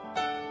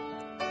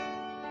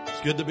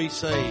Good to be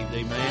saved,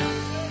 amen.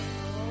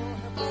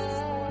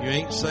 You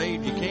ain't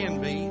saved, you can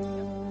be.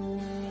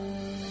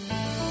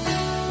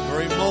 The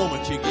very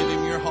moment you give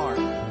him your heart,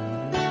 he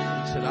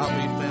said, I'll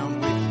be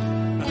found with you.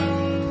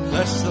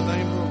 Bless the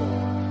name of the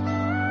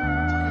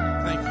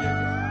Lord. Thank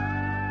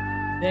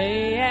you.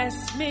 They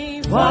ask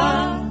me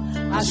why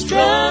I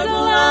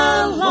struggle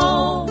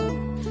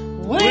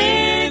alone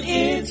when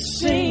it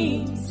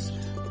seems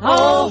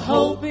all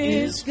hope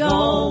is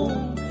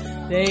gone.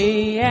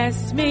 They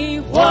ask me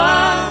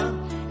why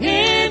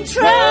in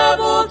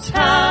troubled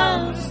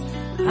times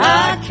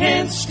I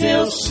can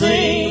still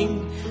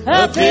sing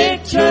a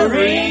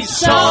victory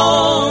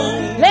song.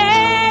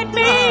 Let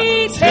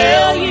me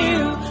tell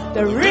you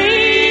the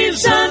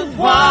reason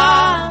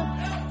why,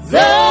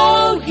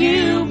 though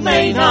you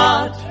may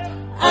not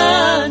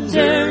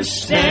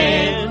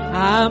understand.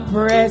 I'm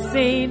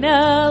pressing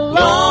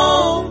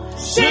along,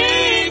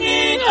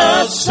 singing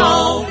a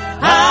song.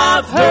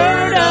 I've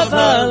heard of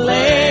a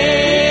land.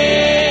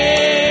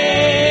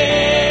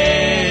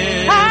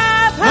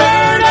 I've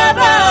heard of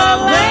a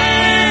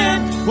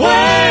land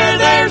where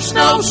there's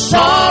no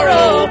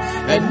sorrow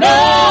and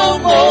no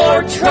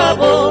more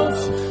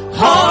troubles,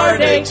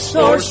 heartaches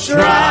or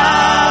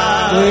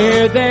strife.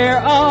 Where there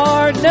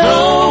are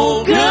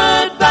no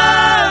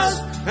goodbyes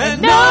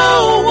and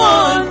no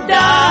one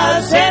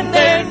dies, and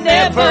there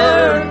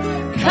never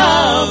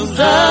comes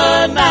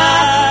a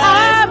night.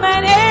 I'm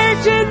an heir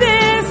to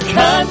this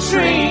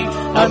country,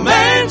 a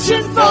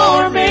mansion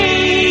for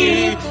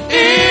me.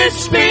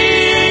 It's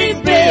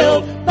being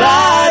built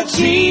by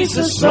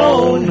Jesus'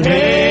 own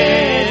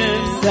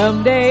hand.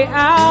 Someday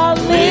I'll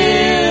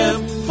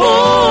live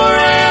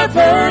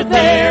forever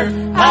there.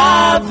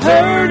 I've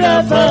heard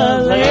of a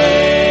land.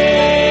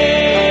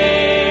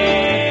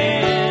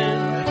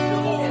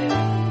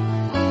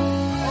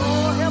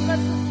 Oh, help us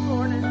this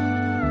morning.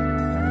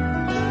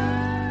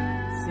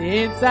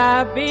 Since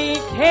I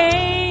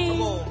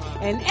became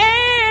an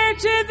heir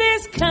to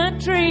this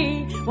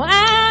country, well,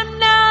 I'm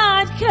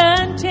not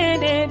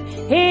contented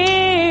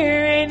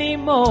here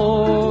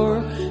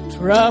anymore.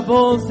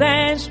 Troubles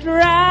and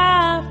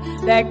strife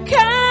that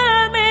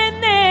come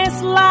in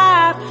this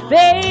life,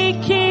 they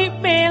keep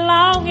me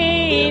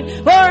longing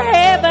for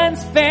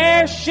heaven's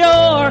fair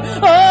shore.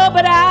 Oh,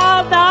 but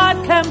I'll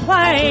not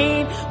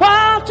complain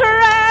while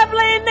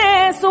traveling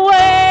this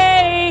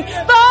way,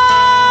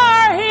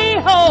 for he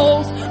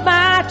holds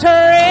my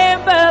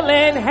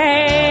trembling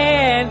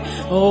hand.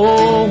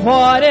 Oh,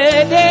 what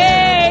a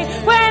day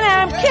when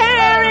I'm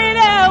carried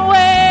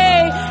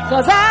away,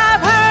 'cause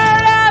I've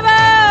heard of a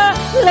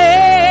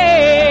land.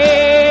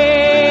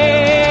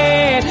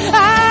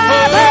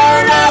 I've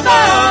heard of a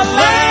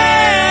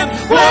land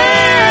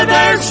where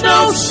there's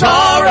no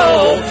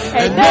sorrow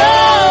and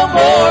no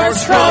more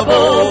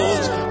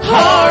troubles,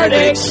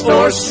 heartaches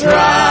or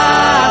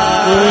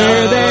strife.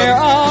 Where there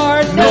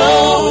are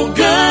no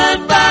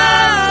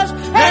goodbyes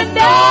and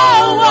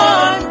no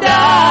one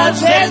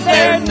dies, and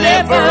there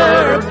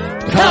never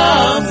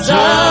comes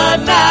a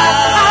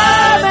night.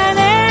 I'm an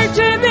heir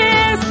to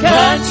this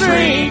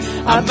country,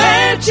 a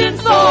mansion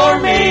for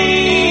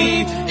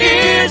me.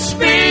 It's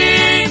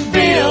being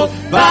built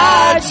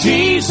by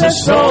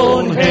Jesus'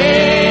 own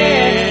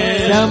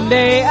hand.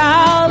 Someday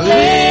I'll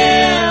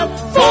live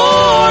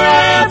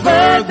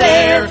forever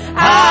there.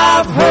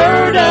 I've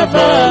heard of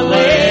a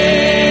land.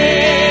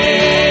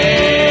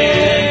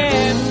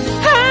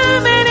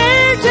 I'm an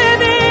heir to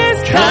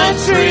this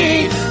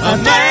country, a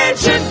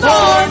mansion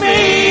for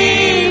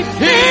me.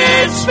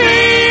 It's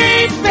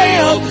being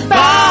built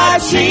by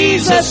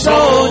Jesus'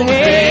 own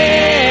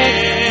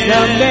hand.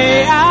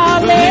 Someday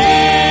I'll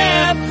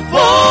live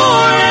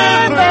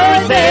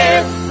forever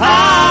there.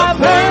 I've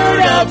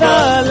heard of a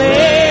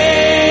land.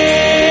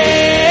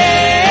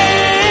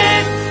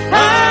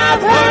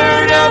 I've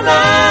heard of a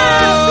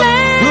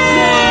land.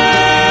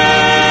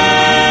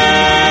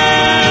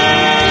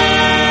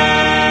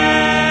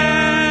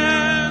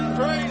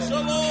 Praise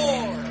the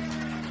Lord.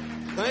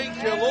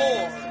 Thank you,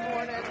 Lord.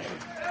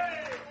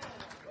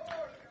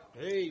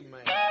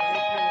 Amen.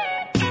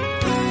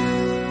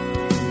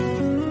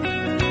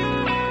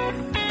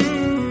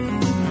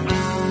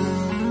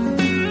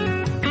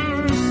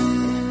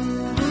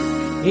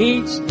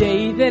 Each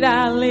day that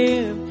I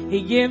live,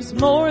 he gives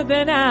more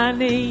than I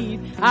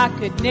need. I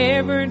could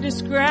never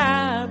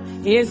describe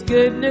his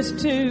goodness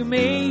to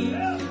me.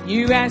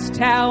 You asked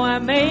how I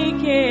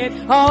make it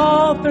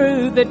all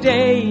through the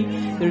day.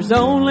 There's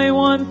only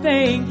one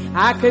thing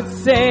I could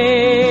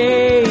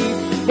say.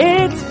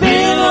 It's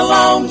been a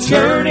long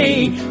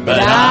journey, but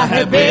I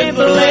have been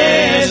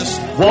blessed.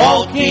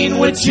 Walking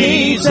with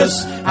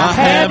Jesus, I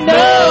have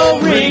no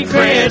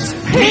regrets.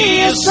 He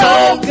is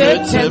so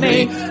good to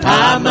me,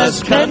 I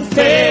must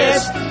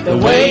confess. The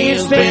way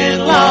has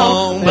been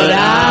long, but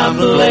I'm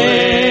blessed.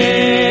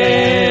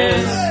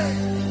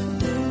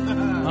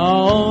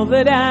 All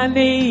that I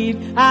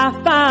need, I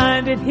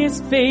find at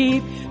his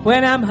feet.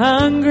 When I'm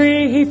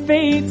hungry, he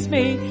feeds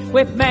me.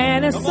 with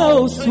manna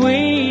so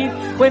sweet.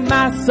 When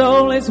my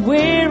soul is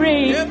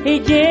weary, He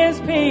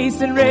gives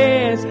peace and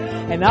rest.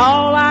 And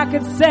all I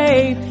can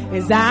say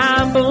is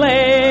I'm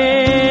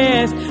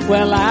blessed.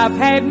 Well, I've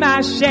had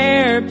my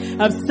share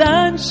of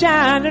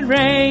sunshine and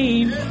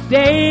rain,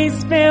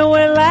 days filled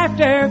with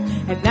laughter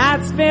and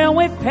nights filled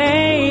with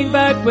pain.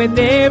 But with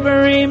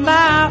every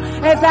mile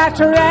as I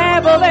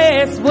travel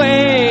this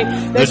way,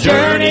 the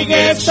journey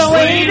gets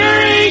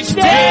sweeter each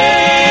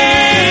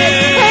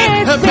day.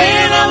 It's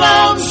been a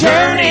long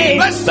journey,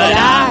 but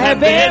I have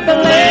been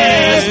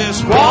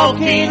blessed.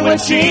 Walking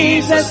with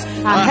Jesus,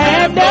 I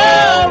have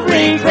no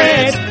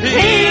regrets.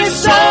 He is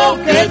so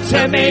good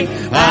to me,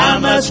 I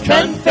must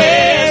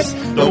confess.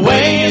 The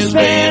way has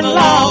been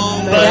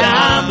long, but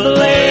I'm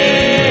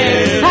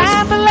blessed.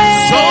 I'm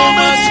blessed. So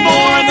much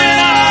more than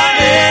I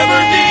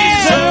ever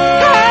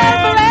deserved. I'm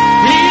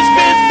blessed. He's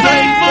been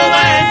faithful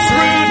and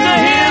true to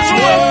His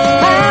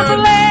word. I'm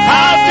blessed.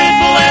 I've been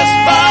blessed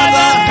by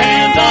the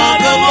hand of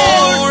the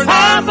Lord.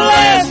 I'm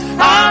blessed,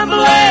 I'm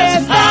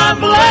blessed, I'm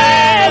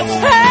blessed.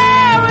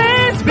 Oh,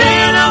 it's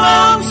been a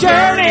long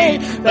journey,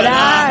 but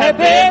I have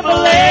been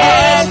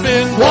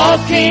blessed.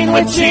 Walking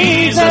with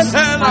Jesus,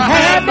 I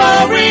have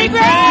no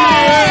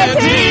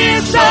regrets. He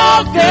is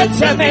so good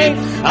to me,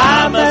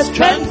 I must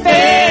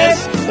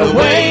confess. The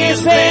way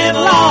has been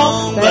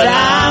long, but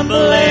I'm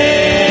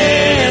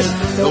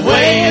blessed. The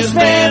way has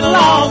been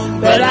long,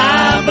 but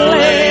I'm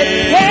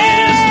blessed.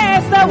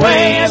 Yes, the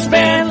way has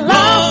been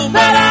long,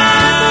 but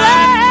I'm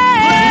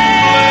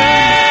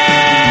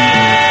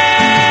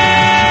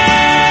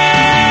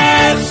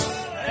blessed.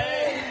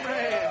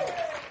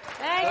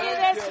 Thank you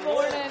this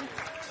morning.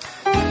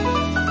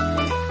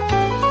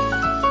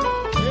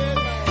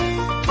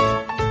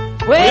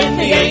 When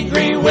the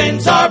angry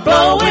winds are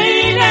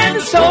blowing and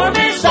the storm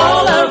is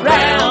all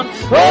around,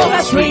 oh,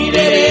 how sweet it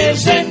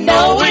is in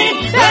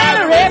knowing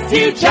that a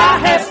refuge I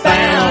have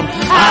found.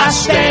 I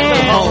stand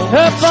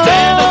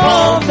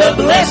upon the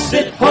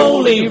blessed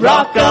holy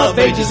rock of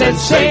ages, and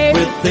safe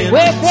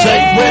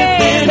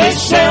within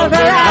His shelter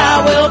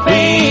I will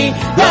be.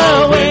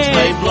 The winds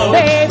may blow,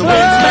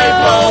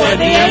 and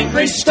the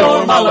angry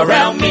storm all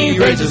around me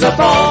rages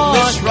upon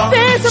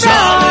this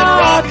solid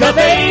rock of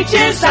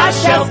ages I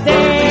shall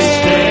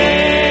stand.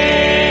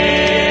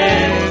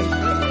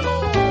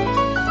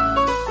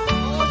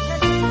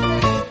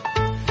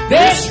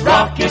 This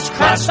rock is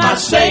Christ my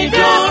Savior,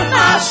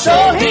 my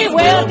soul He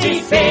will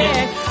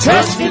defend.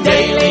 Trusting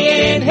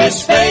daily in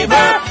His favor,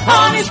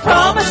 on His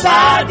promise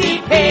I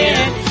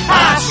depend.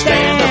 I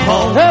stand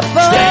upon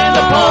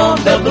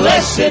the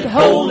blessed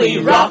holy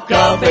rock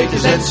of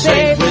ages, and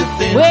safe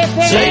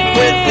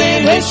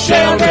within His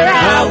shelter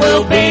I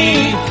will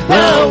be.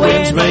 The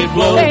winds may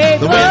blow,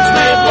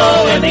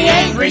 and the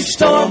angry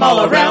storm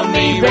all around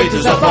me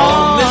rages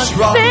upon this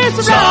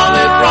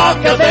solid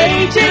rock of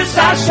ages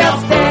I shall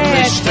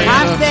stand.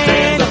 I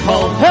stand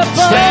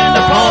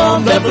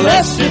upon the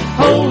blessed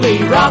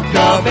holy rock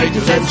of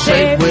ages, and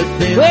safe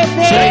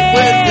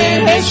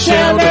within His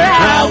shelter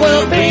I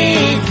will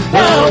be.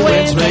 The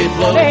winds may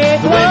blow,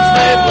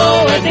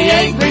 and the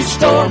angry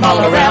storm all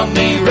around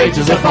me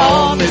rages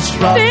upon this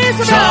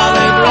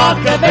solid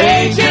rock of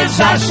ages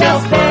I shall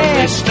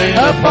firmly stand.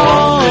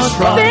 Upon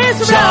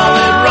this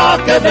solid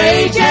rock of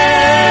ages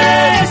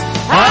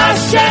I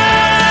shall stand.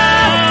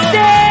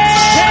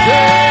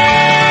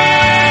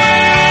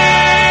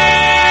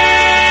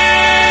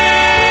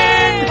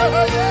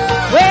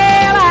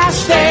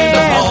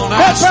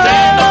 I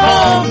stand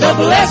upon the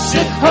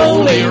blessed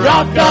holy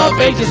rock of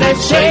ages, and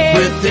safe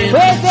within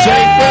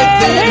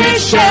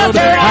His shelter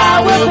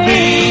I will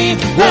be.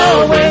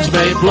 The winds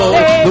may blow,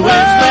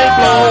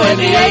 and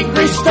the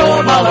angry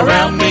storm all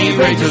around me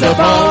rages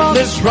upon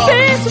this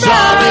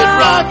solid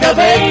rock of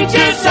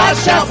ages I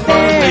shall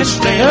firmly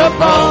stand.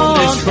 Upon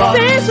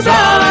this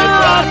solid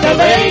rock of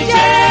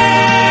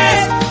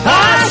ages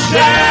I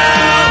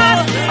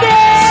shall stand.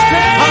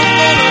 I'm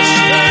gonna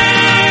stand.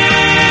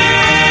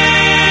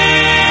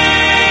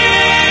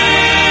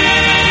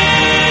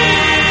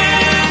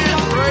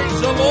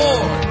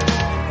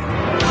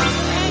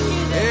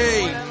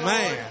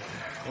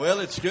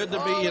 It's good to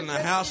be in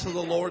the house of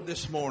the Lord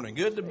this morning.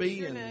 Good to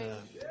be in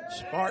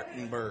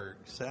Spartanburg,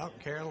 South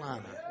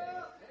Carolina.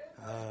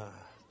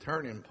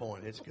 Turning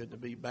Point. It's good to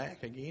be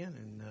back again,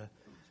 and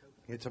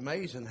it's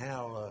amazing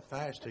how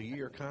fast a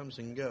year comes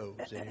and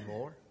goes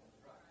anymore.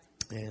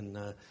 And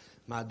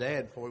my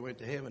dad, before he went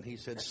to heaven, he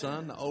said,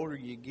 "Son, the older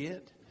you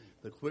get,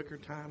 the quicker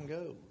time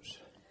goes."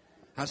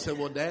 I said,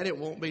 "Well, Dad, it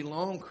won't be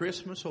long.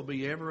 Christmas will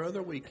be every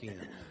other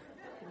weekend."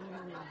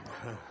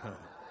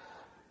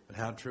 But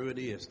how true it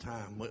is,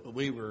 time.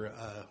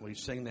 We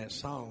sing that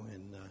song,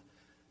 and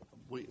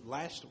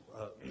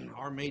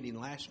our meeting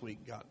last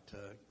week got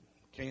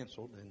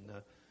canceled, and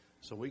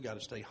so we got to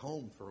stay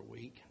home for a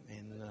week.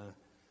 And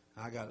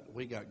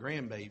we got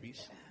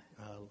grandbabies,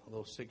 a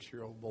little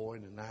 6-year-old boy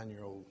and a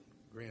 9-year-old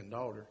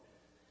granddaughter.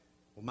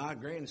 Well, my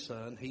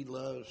grandson, he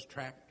loves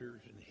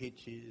tractors and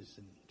hitches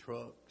and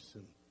trucks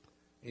and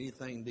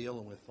anything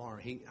dealing with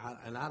farm.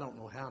 I don't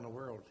know how in the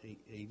world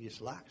he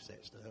just likes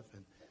that stuff.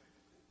 And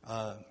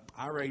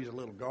I raised a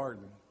little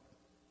garden,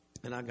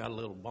 and I got a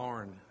little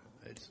barn.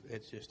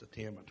 It's just a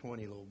 10 by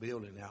 20 little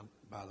building out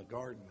by the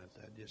garden that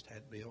I just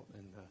had built,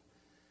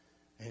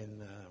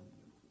 and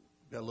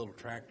got a little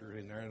tractor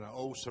in there, and an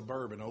old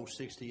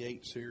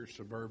 68 Sears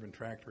Suburban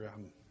tractor.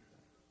 I'm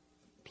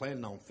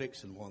planning on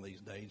fixing one of these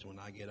days when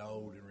I get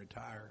old and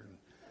retire. And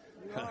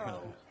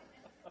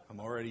I'm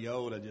already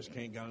old. I just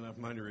can't got enough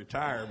money to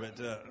retire.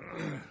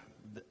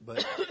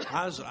 But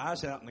I was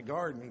out in the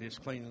garden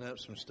just cleaning up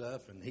some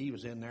stuff, and he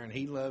was in there, and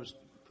he loves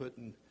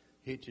putting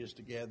hitches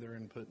together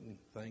and putting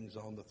things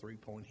on the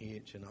 3-point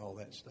hitch and all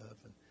that stuff.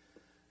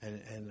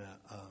 And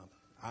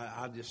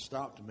I just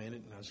stopped a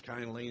minute, and I was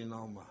kind of leaning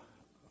on my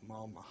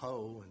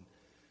hoe,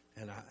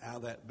 and out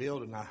of that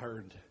building I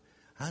heard,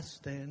 I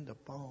stand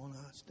upon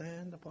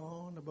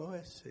the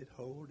blessed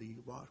holy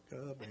rock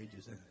of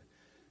ages. And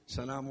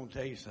son, I'm going to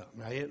tell you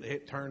something.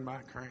 It turned my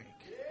crank.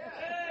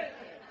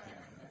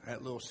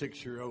 That little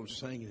 6-year-old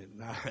singing it.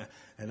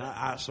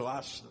 So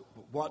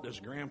what does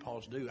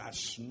grandpas do? I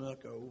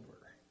snuck over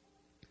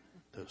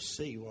to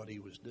see what he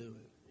was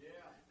doing.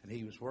 And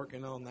he was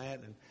working on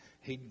that, and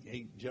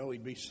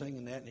Joey'd be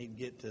singing that, and he'd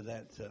get to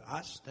that,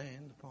 I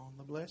stand upon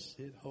the blessed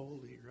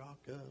holy rock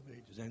of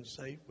ages, and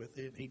safe with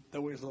it. He'd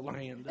throw his little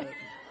hand up.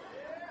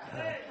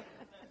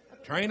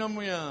 Train them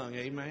young,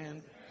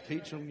 amen.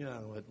 Teach them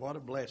young. But what a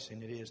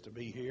blessing it is to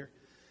be here.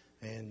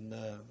 And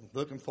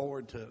looking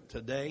forward to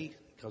today,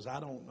 because I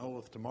don't know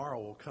if tomorrow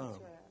will come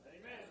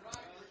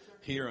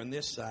here on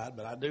this side,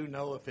 but I do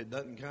know if it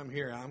doesn't come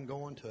here, I'm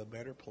going to a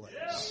better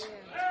place.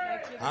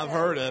 I've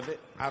heard of it.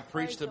 I've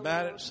preached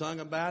about it,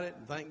 sung about it,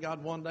 and thank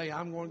God one day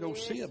I'm going to go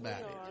see about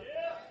it.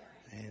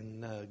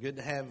 And good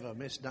to have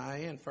Miss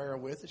Diane Farrell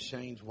with us,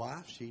 Shane's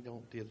wife. She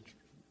don't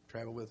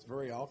travel with us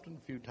very often,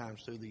 a few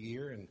times through the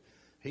year, and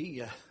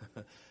he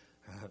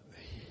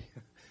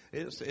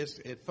it's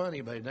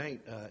funny, but it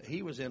ain't.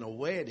 He was in a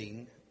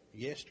wedding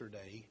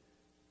yesterday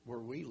where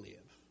we live.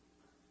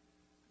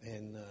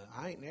 And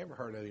I ain't never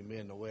heard of him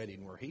being in a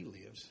wedding where he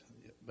lives,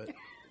 but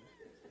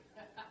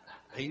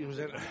he was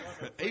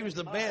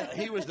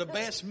the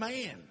best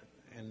man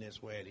in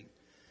this wedding.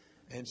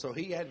 And so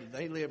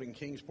they live in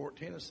Kingsport,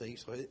 Tennessee,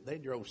 so they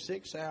drove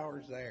 6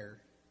 hours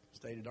there,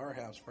 stayed at our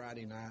house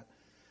Friday night,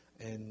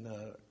 and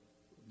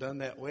done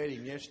that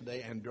wedding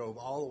yesterday, and drove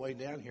all the way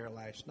down here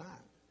last night.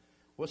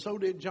 Well, so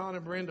did John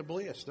and Brenda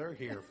Bliss. They're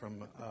here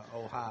from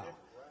Ohio.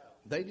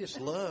 They just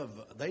love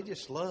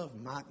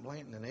Mike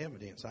Blanton and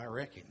Evidence, I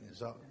reckon.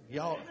 So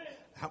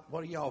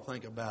what do y'all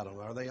think about them?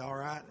 Are they all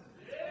right?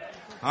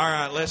 All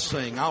right, let's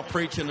sing. I'll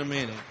preach in a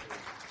minute.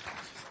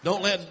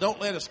 Don't let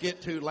us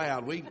get too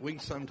loud. We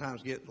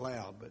sometimes get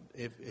loud, but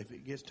if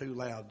it gets too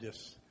loud,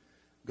 just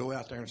go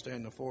out there and stand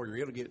in the foyer.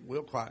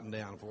 We'll quieten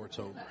down before it's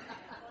over.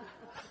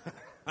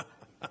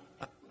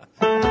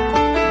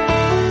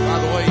 By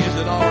the way, is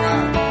it all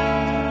right?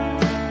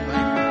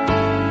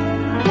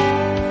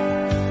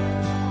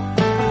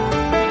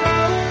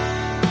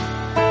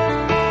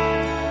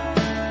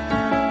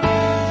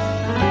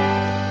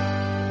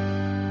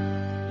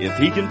 If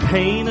he can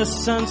paint a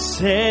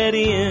sunset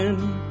in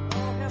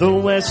the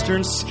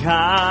western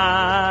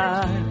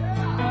sky,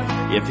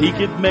 if he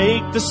could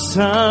make the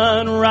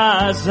sun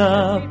rise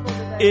up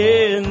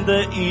in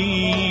the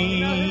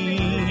east,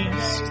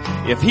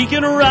 if he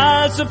can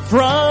rise up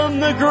from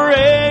the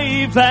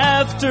grave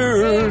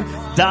after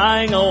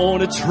dying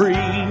on a tree,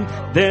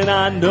 then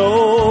I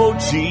know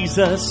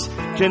Jesus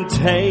can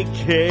take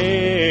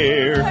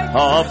care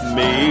of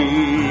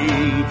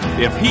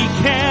me. If he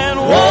can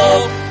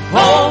walk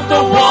on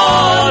the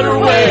water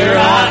where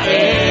I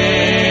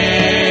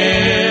am,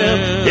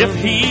 if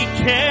he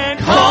can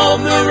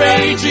calm the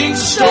raging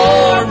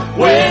storm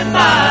when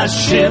my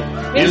ship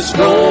is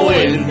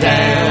going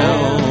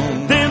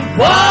down, then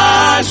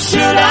why should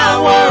I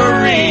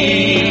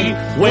worry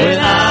when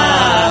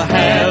I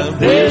have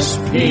this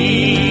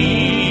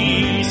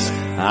peace?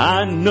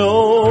 I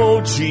know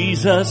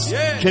Jesus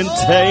can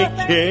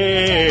take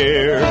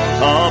care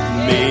of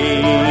me.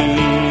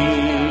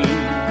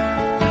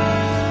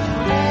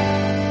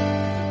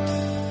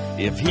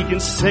 If he can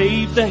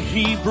save the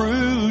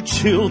Hebrew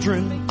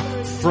children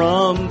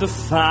from the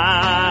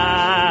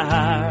fire,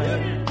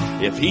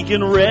 if he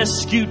can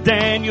rescue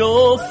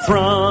Daniel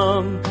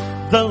from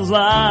the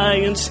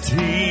lion's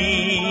teeth,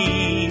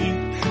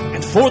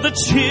 and for the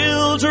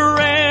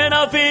children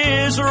of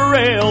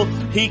Israel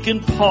he can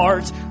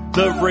part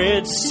the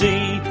Red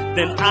Sea,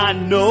 then I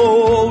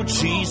know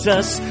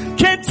Jesus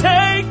can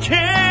take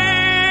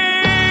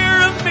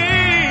care of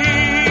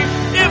me.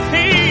 If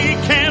he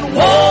can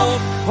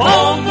walk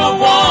on the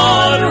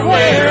water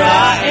where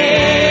I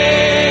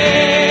am,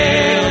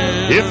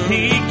 if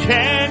he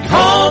can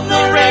calm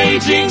the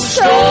raging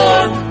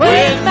storm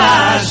when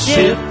my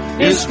ship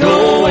is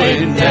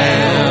going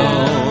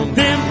down,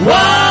 then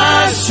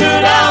why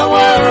should I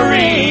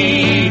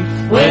worry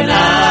when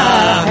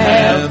I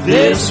have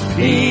this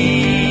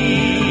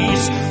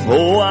peace?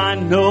 Oh, I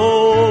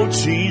know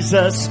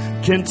Jesus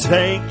can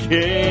take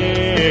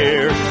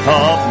care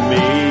of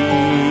me.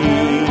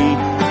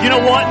 You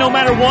know what? No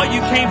matter what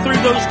you came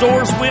through those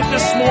doors with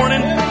this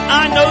morning,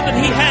 I know that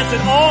He has it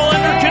all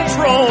under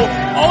control.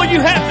 All you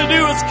have to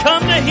do is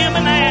come to Him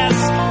and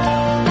ask.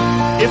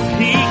 If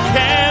He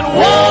can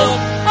walk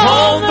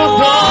on the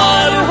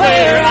water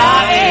where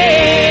I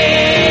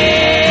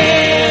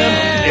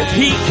am, if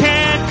He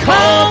can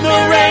calm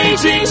the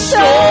raging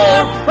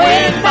storm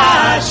when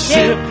my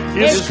ship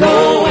is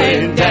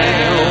going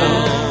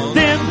down,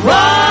 then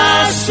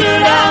why should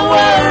I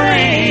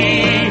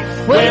worry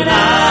when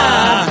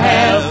I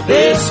have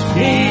this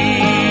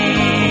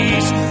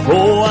peace?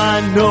 Oh, I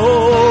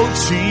know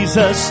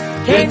Jesus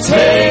can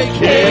take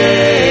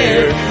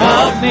care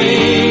of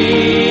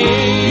me.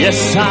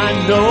 Yes,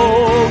 I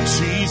know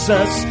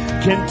Jesus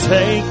can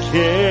take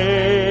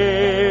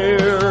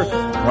care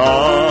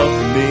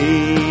of me.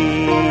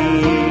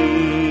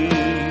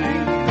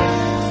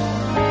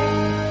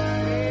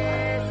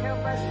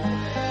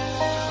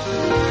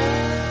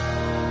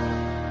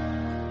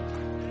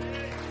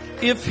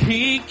 If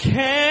He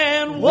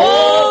can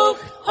walk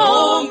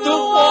on the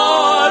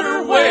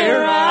water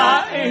where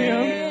I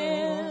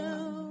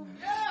am,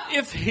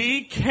 if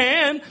He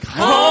can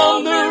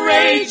calm the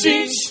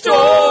raging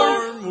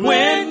storm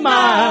when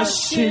my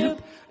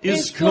ship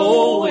is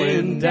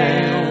going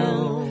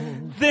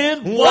down,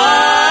 then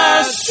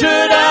why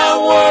should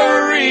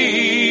I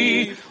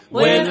worry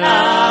when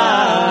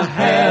I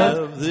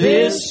have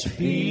this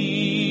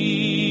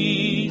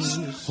peace?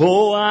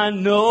 Oh, I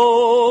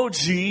know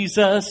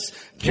Jesus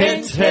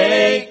can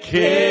take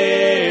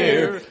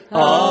care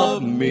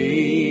of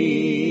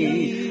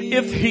me.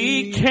 If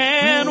He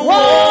can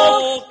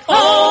walk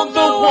on the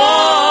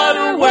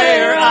water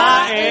where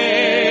I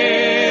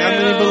am, How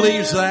many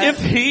believes that? if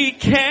He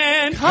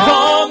can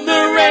calm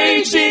the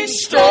raging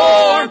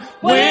storm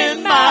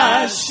when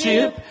my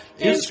ship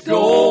is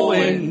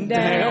going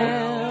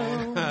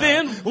down,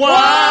 then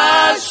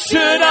why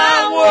should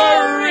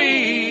I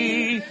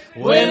worry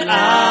when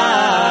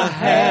I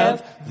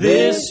have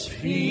this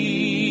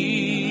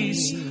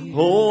peace?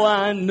 Oh,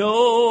 I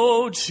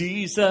know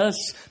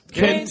Jesus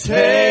can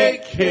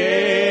take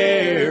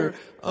care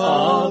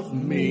of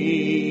me.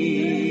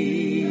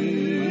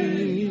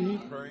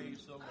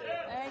 Praise the Lord.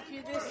 Thank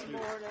you this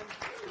morning.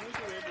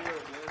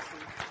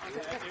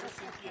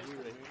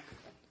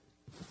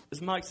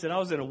 As Mike said, I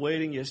was at a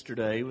wedding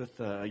yesterday with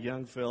a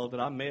young fellow that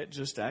I met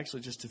just a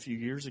few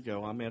years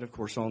ago. I met, of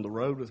course, on the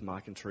road with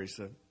Mike and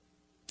Teresa.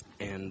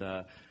 And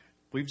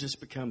we've just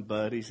become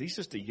buddies. He's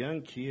just a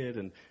young kid,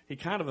 and he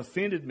kind of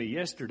offended me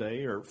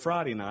yesterday, or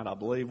Friday night, I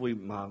believe.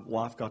 My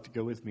wife got to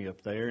go with me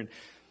up there, and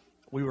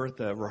we were at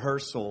the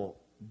rehearsal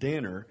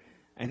dinner,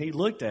 and he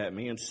looked at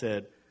me and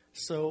said,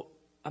 so,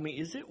 I mean,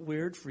 is it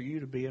weird for you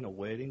to be in a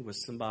wedding with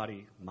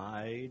somebody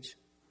my age?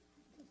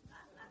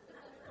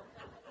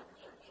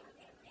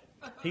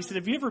 He said,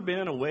 have you ever been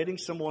in a wedding,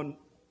 someone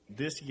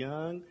this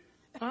young?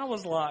 I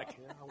was like,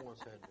 Yeah, I once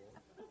had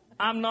one.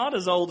 I'm not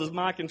as old as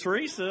Mike and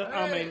Teresa.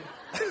 I mean,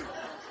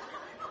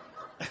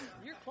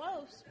 You're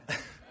close.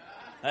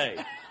 hey.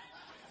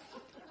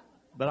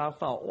 But I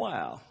thought,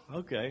 wow,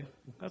 okay,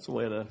 that's a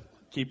way to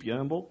keep you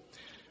humble.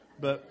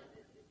 But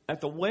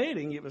at the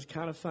wedding, it was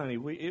kind of funny.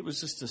 It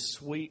was just a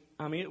sweet,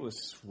 it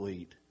was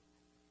sweet.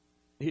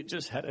 It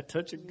just had a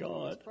touch of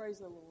God. Yes, praise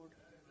the Lord.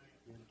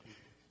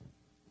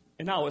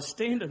 And I was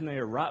standing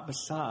there right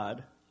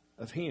beside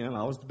of him.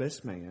 I was the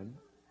best man.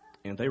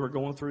 And they were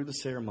going through the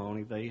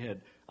ceremony.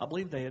 I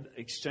believe they had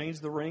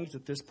exchanged the rings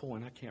at this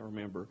point. I can't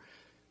remember.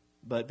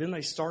 But then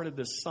they started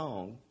this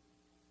song.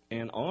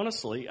 And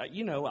honestly,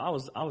 I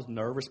was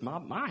nervous.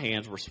 My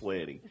hands were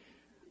sweaty.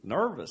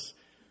 Nervous.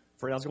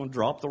 Afraid I was going to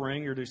drop the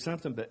ring or do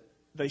something. But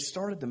they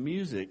started the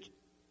music.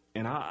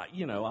 And I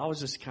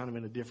was just kind of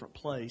in a different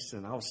place.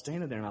 And I was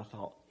standing there and I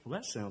thought, well,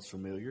 that sounds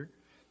familiar.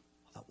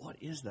 I thought, what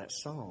is that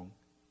song?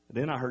 And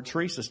then I heard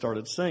Teresa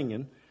started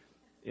singing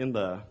in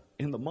the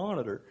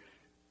monitor.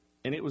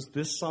 And it was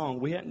this song.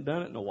 We hadn't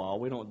done it in a while.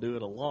 We don't do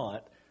it a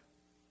lot.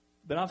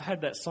 But I've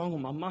had that song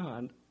on my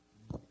mind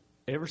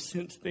ever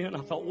since then. I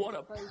thought, what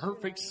a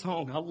perfect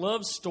song. I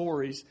love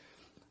stories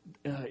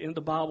in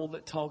the Bible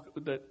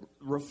that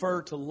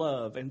refer to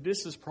love. And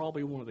this is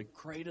probably one of the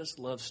greatest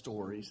love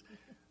stories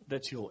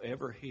that you'll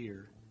ever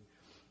hear.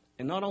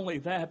 And not only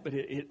that, but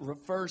it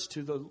refers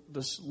to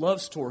this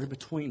love story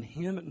between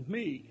him and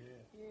me.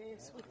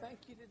 Yes, we thank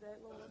you today,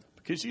 Lord.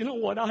 Because you know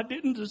what? I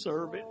didn't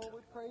deserve it. Oh, we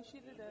praise you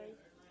today.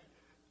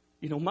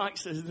 You know, Mike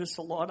says this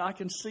a lot. I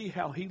can see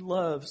how he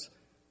loves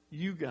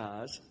you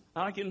guys.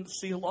 I can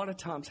see a lot of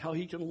times how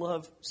he can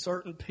love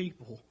certain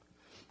people.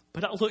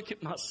 But I look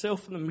at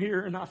myself in the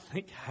mirror and I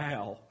think,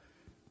 how?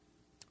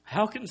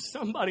 How can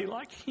somebody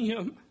like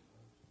him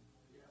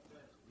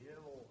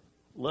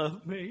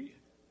love me?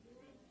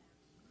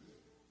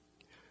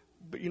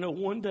 But you know,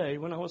 one day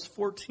when I was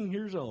 14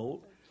 years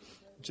old,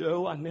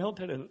 Joe, I knelt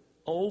at an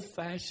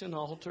old-fashioned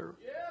altar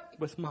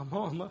with my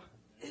mama.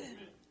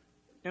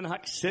 And I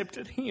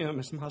accepted him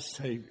as my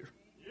Savior.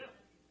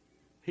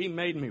 He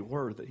made me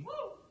worthy.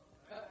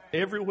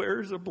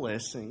 Everywhere is a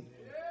blessing.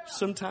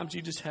 Sometimes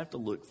you just have to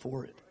look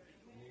for it.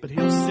 But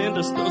he'll send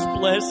us those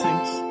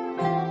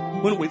blessings.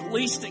 when we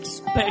least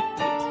expect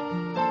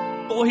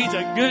it. Boy, He's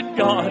a good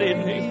God,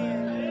 isn't He?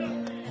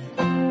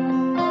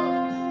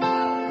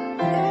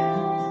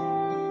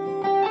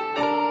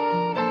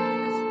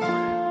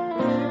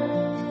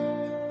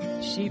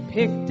 She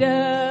picked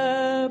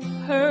up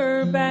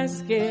her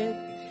basket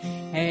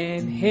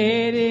and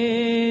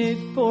headed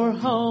for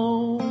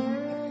home.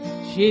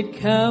 She'd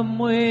come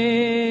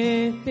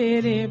with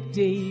it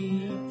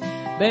empty,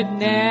 but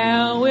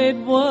now it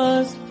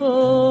was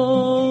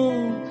full.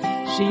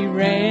 She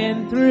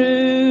ran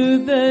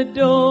through the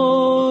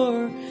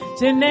door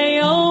to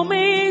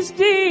Naomi's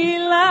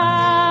delight.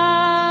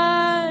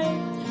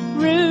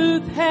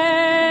 Ruth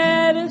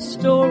had a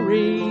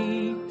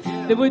story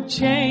that would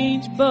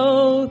change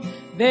both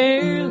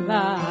their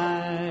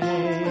lives.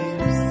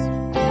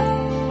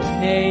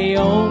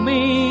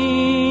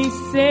 Naomi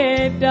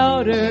said,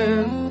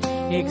 daughter,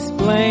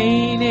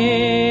 explain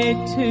it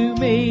to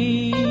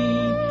me.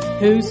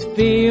 Whose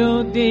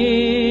field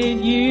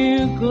did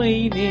you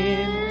glean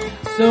in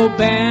so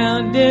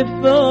bountifully?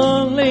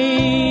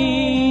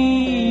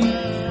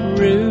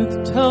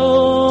 Ruth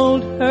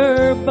told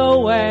her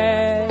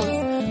Boaz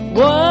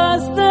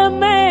was the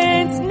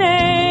man's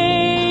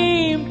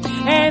name,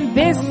 and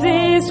this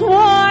is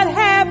what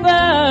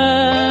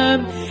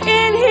happened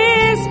in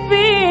his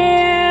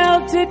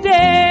field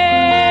today.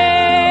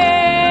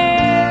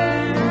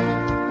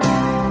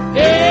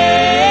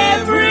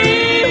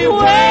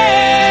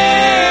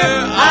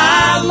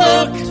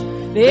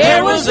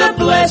 There was a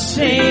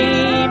blessing,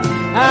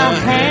 a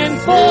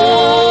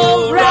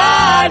handful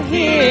right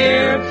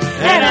here,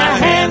 and a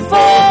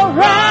handful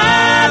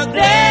right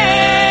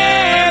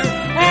there.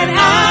 And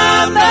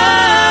I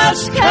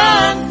must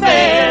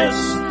confess,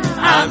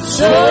 I'm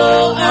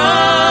so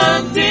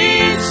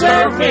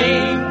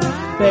undeserving,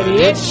 but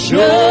it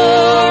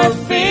sure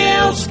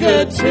feels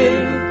good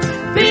to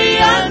be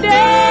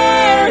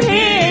under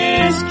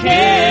His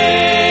care.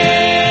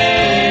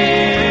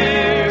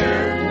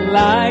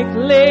 Like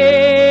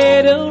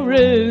little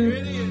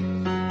Ruth,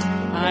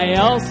 I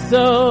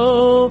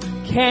also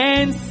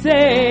can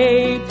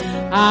say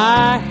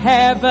I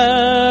have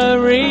a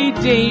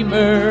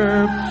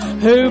Redeemer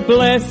who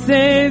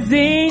blesses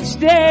each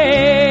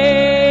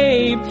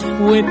day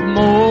with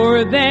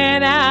more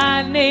than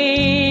I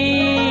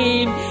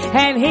need,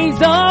 and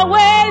He's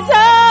always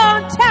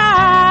on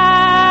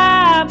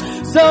time.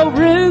 So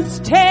Ruth's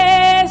testimony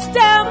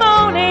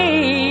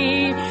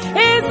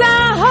is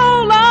a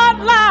whole lot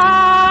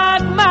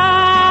like mine.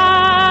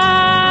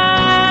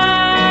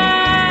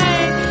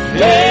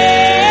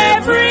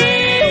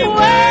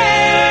 Everywhere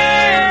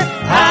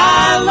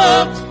I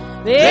looked,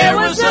 there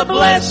was a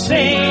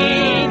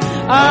blessing,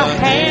 a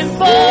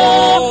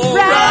handful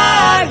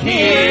right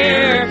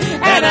here,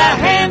 and a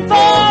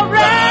handful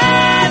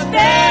right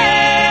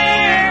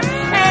there.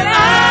 And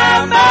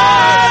I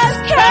must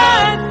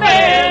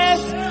confess,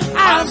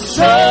 I'm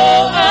so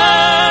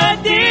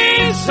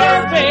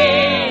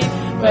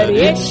undeserving, but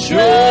it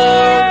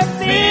sure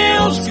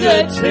feels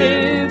good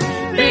to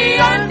be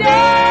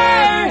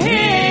under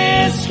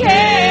His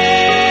care.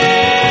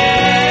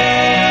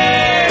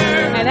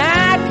 And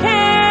I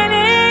can't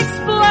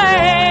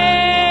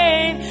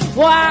explain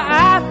why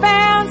I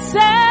found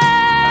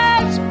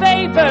such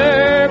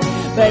favor,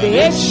 but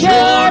it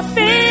sure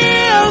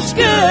feels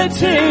good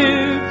to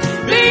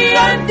be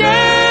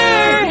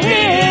under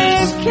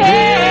His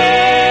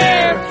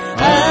care,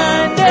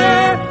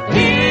 under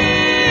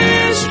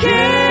His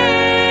care.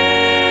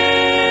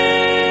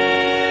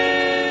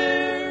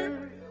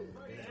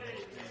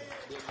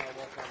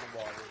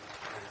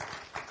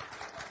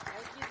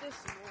 Thank you this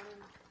morning.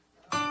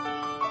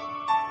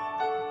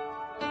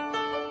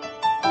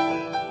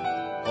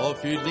 Oh,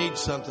 if you need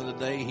something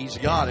today, He's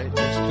got it.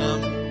 Just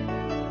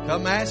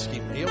come ask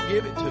Him. He'll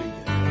give it to you.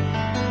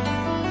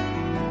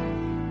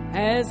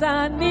 As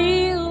I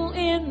kneel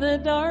in the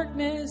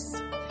darkness,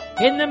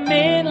 in the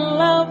middle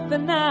of the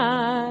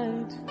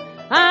night,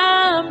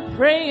 I'm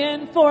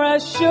praying for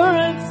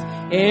assurance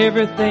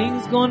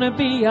everything's gonna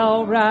be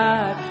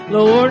alright.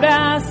 Lord,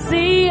 I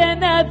see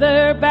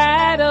another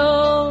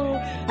battle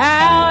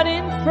out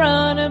in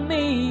front of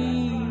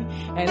me,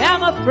 and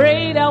I'm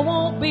afraid I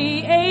won't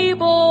be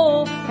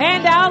able,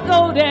 and I'll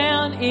go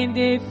down in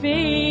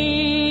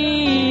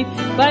defeat.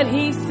 But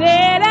He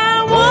said,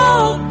 I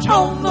walked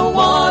on the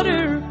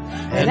water,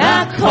 and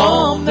I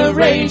calmed the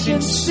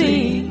raging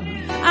sea.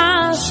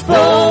 I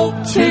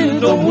spoke to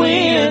the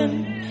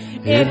wind,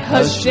 it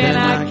hushed and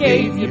I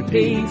gave you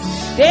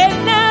peace.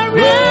 Didn't I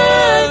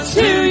run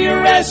to your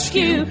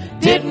rescue?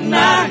 Didn't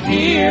I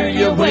hear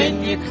you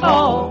when you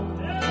called?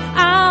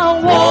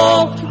 I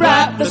walked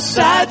right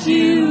beside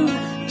you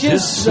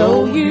just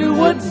so you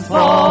wouldn't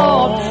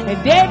fall.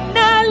 And didn't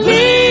I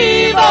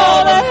leave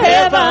all of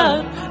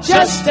heaven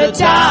just to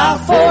die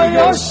for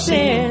your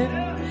sin?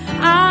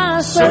 I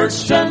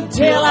searched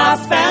until I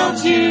found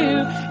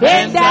you,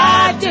 and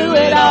I'd do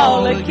it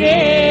all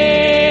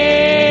again.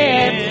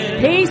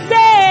 He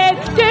said,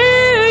 do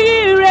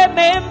you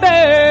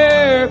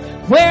remember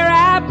where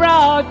I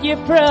brought you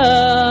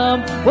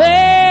from?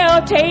 Well,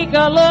 Well, take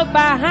a look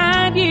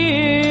behind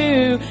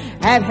you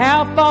at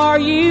how far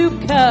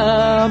you've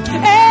come.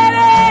 And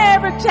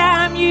every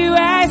time you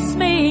ask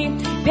me,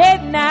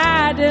 didn't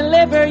I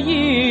deliver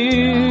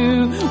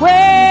you?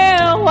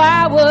 Well,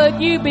 why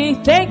would you be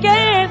thinking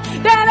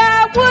that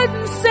I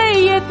wouldn't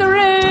see it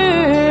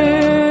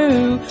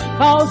through?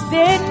 'Cause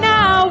didn't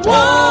I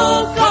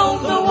walk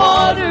on the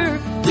water?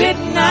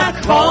 Didn't I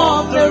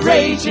calm the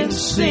raging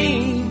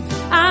sea?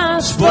 I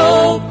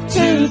spoke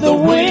to the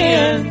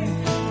wind.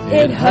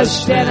 It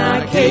hushed and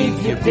I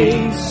gave you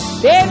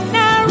peace. Didn't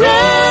I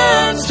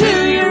run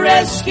to your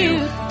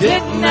rescue?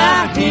 Didn't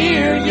I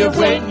hear you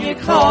when you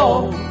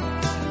called?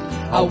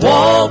 I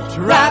walked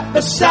right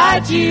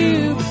beside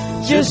you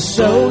just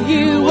so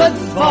you wouldn't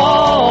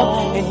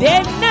fall. And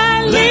didn't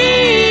I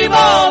leave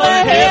all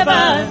of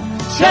heaven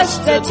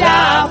just to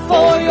die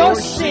for your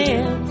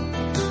sin?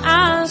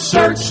 I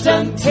searched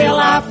until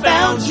I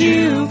found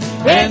you,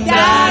 and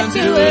I'd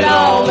do it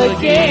all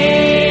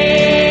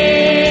again.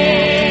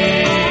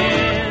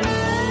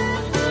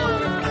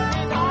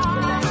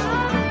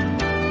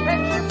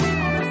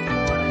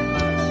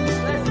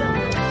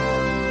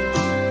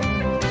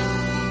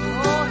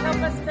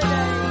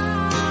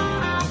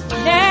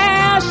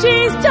 Now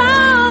she's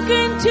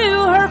talking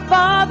to her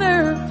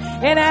father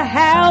in a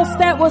house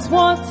that was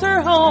once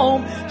her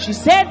home. She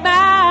said,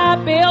 my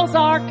bills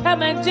are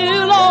coming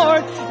due,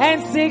 Lord,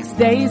 and 6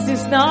 days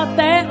is not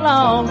that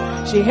long.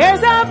 She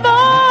hears a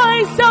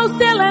voice so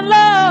still and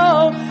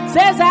low,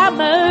 says, I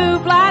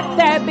moved like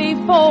that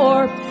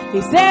before.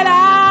 He said,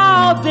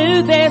 I'll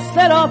do this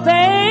little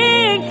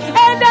thing,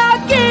 and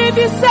I'll give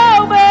you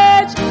so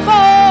much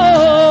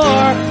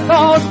more.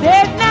 'Cause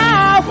didn't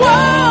I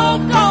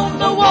walk on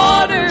the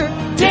water?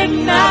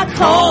 Didn't I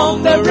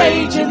calm the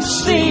raging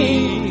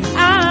sea?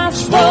 I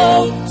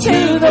spoke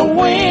to the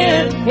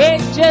wind,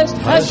 it just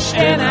hushed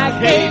and I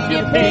gave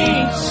you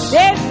peace.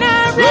 Didn't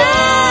I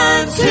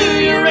run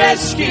to your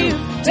rescue?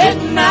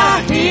 Didn't I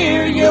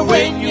hear you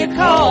when you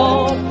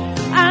called?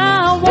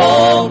 I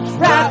walked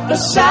right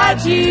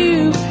beside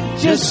you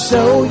just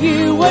so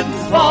you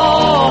wouldn't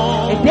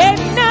fall. And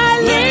didn't I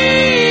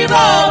leave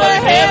all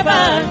of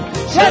heaven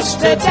just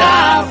to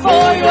die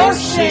for your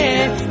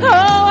sin? Oh,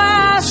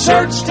 I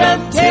searched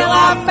until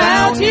I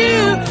found you,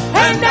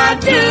 and I'd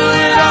do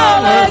it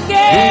all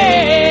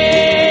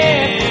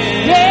again.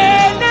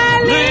 Didn't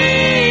I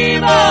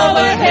leave all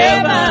of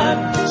heaven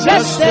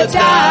just to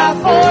die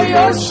for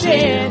your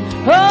sin?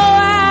 Oh,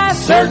 I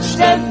searched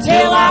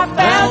until I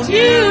found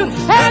you,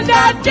 and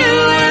I'd do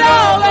it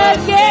all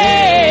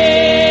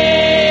again.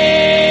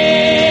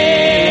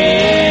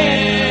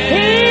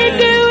 He'd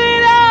do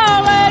it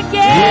all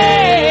again.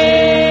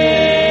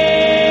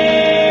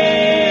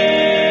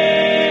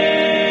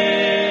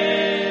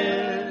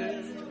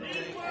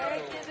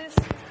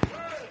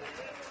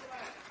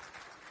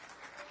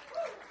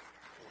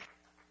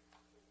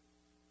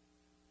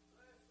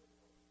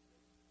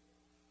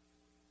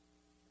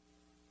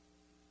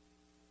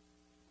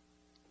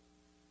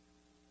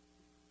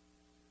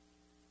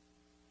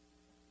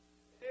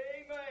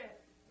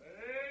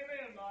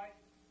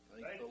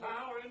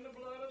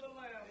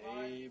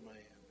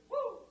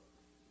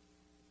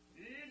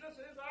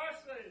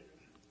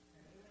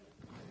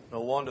 No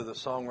wonder the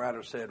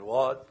songwriter said,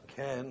 what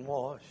can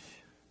wash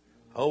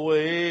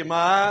away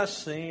my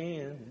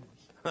sins?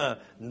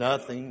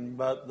 Nothing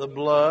but the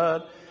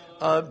blood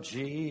of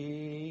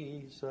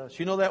Jesus.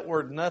 You know that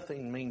word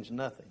nothing means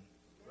nothing.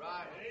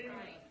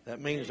 That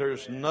means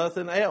there's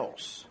nothing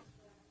else.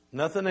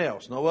 Nothing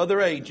else. No other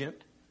agent.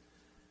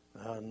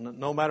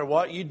 No matter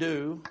what you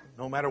do,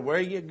 no matter where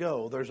you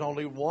go, there's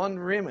only one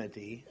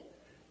remedy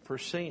for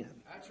sin.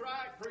 That's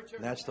right, preacher.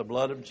 And that's the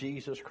blood of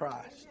Jesus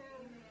Christ.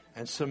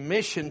 And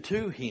submission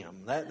to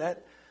Him. I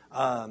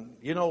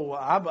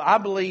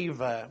believe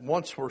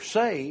once we're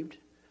saved,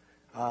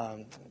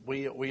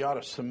 we ought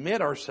to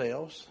submit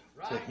ourselves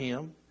to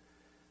Him.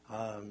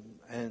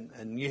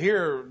 And you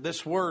hear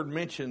this word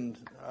mentioned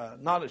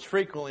not as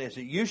frequently as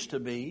it used to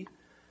be,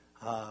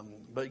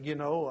 but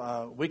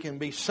we can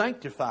be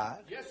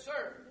sanctified. Yes,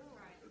 sir.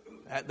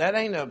 That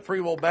ain't a Free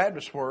Will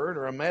Baptist word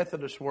or a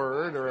Methodist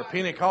word or a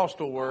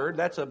Pentecostal word.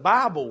 That's a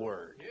Bible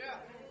word. Yeah.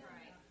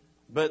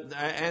 But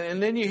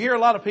and then you hear a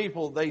lot of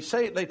people, they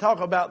talk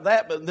about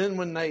that, but then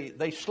when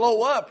they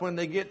slow up when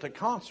they get to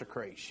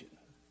consecration.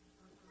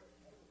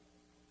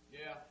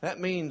 Yeah. That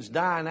means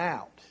dying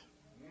out.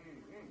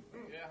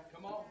 Yeah,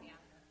 come on.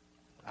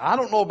 I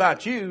don't know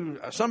about you.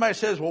 Somebody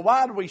says, well,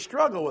 why do we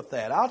struggle with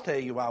that? I'll tell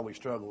you why we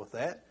struggle with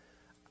that.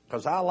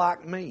 Because I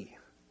like me.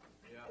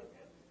 Yeah.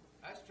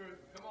 That's true.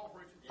 Come on,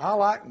 preacher. I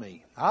like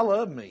me. I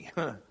love me.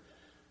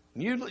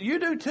 You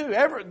do too.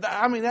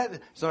 Somebody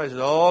says,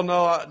 "Oh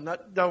no,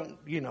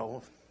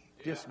 don't."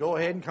 Just go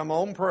ahead and come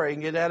on, and pray,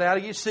 and get that out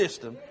of your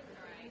system,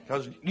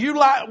 because we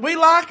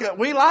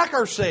like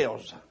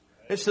ourselves.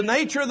 It's the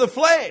nature of the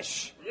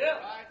flesh,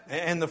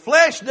 and the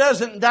flesh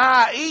doesn't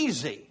die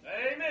easy.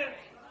 Amen.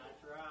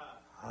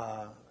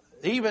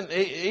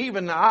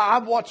 Even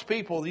I've watched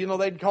people.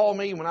 They'd call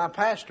me when I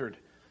pastored,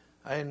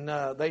 and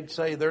they'd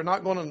say they're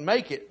not going to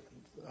make it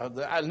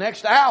the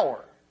next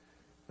hour.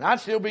 And I'd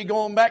still be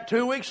going back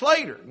 2 weeks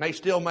later, and they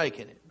still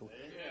making it.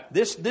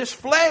 This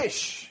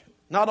flesh,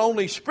 not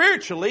only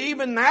spiritually,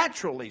 even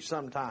naturally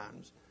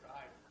sometimes,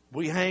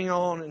 we hang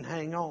on and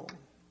hang on.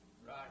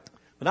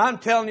 But I'm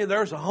telling you,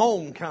 there's a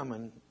home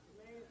coming.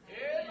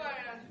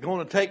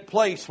 Going to take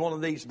place one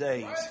of these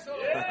days.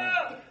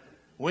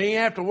 We ain't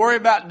have to worry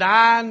about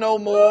dying no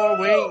more.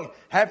 We ain't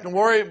have to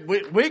worry.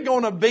 We're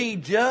going to be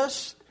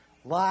just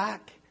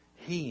like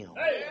Him.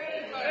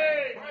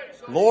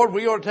 Lord,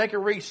 we ought to take a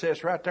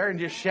recess right there and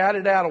just shout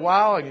it out a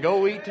while and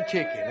go eat the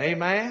chicken.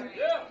 Amen?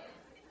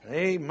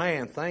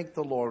 Amen. Thank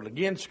the Lord.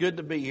 Again, it's good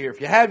to be here.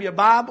 If you have your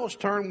Bibles,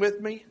 turn with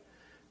me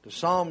to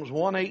Psalms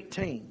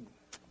 118.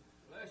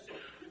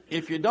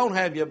 If you don't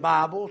have your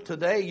Bible,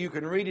 today you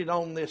can read it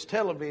on this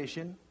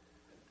television.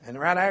 And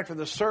right after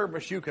the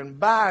service, you can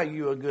buy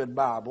you a good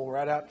Bible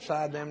right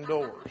outside them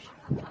doors.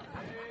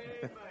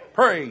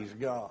 Praise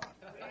God.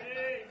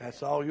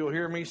 That's all you'll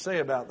hear me say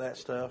about that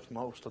stuff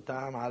most of the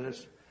time.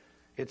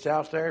 It's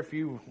out there. If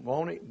you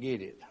want it,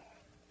 get it.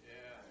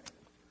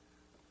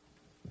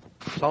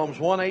 Psalms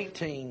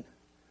 118.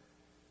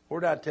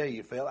 Where did I tell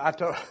you, Phil? I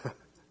told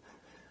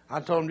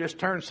them just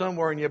turn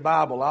somewhere in your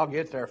Bible. I'll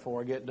get there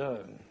before I get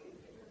done.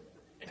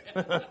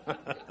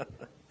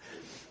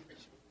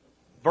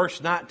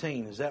 Verse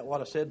 19, is that what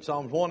I said?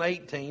 Psalms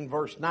 118,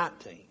 verse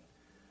 19.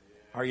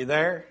 Are you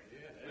there?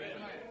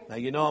 Now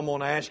you know I'm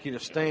going to ask you to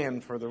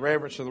stand for the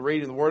reverence of the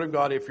reading of the Word of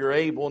God if you're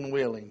able and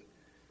willing.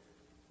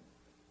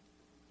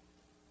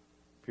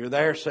 If you're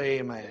there, say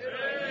amen.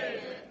 Amen.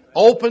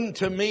 Open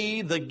to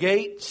me the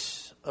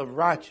gates of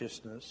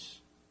righteousness.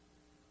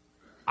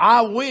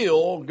 I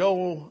will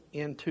go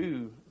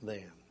into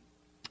them.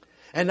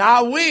 And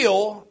I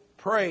will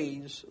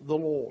praise the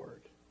Lord.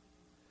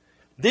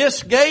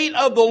 This gate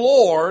of the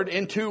Lord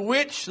into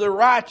which the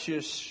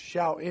righteous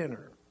shall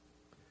enter.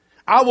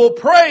 I will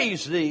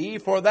praise thee,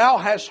 for thou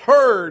hast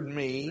heard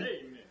me,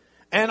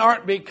 and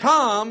art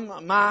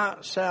become my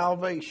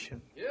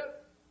salvation.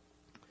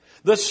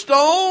 The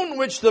stone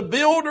which the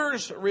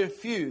builders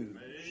refused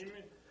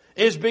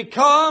is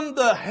become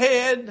the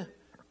head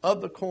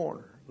of the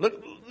corner.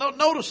 Look,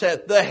 notice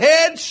that. The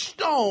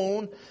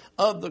headstone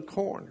of the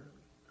corner.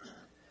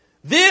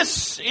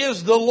 This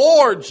is the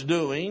Lord's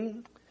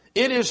doing.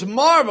 It is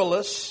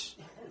marvelous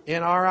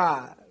in our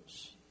eyes.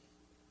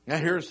 Now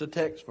here's the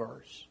text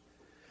verse.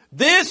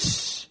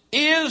 This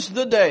is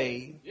the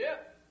day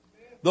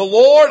the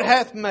Lord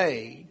hath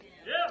made.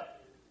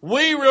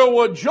 We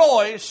will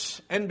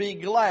rejoice and be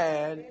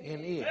glad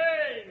in it.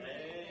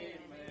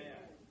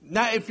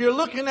 Now if you're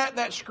looking at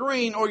that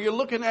screen or you're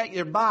looking at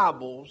your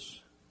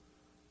Bibles,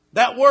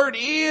 that word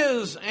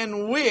is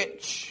and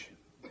which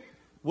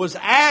was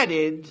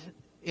added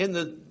in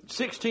the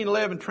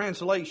 1611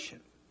 translation.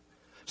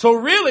 So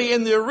really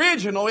in the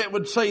original it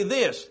would say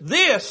this.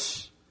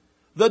 This,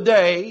 the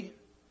day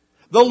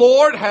the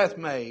Lord hath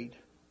made.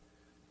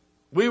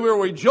 We will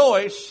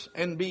rejoice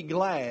and be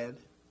glad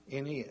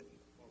in it.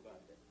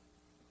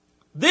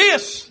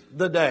 This,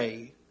 the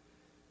day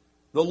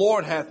the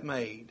Lord hath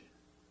made.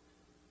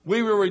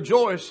 We will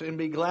rejoice and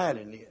be glad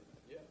in it.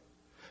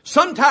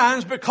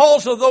 Sometimes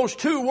because of those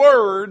two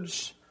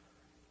words,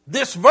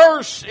 this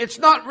verse, it's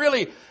not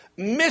really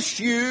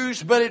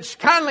misused, but it's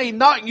kindly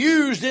not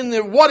used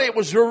in what it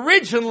was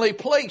originally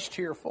placed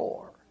here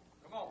for.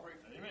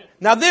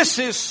 Now this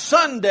is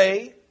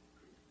Sunday,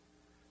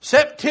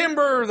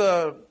 September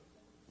the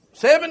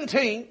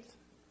 17th,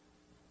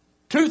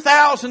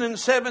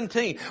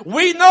 2017.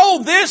 We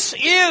know this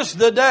is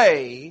the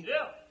day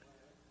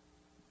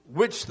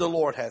which the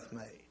Lord hath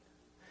made.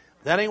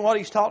 That ain't what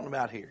he's talking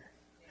about here.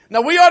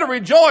 Now we ought to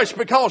rejoice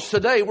because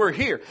today we're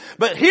here.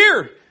 But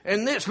here,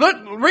 and this, look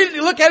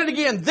at it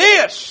again.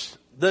 This,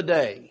 the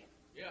day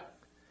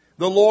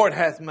the Lord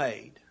hath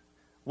made.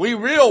 We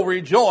will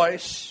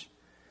rejoice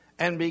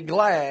and be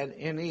glad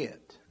in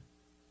it.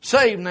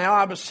 Save now,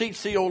 I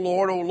beseech thee, O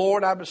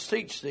Lord, I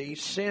beseech thee,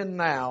 send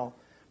now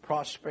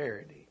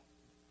prosperity.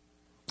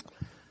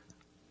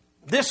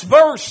 This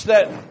verse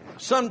that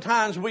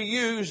sometimes we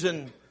use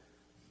in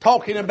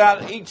talking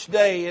about each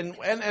day,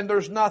 and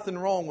there's nothing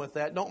wrong with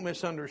that. Don't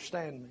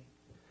misunderstand me.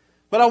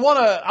 But I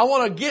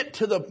want to get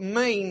to the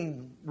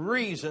main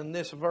reason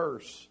this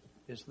verse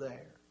is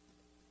there.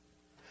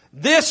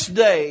 This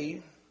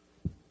day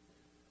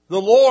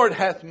the Lord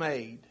hath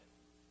made.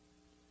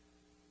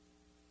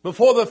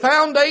 Before the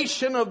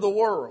foundation of the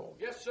world.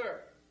 Yes,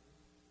 sir.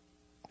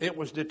 It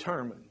was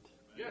determined.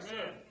 Yes,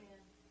 sir.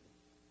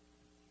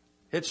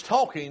 It's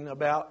talking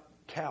about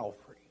Calvary.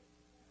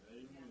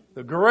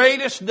 The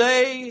greatest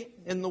day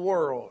in the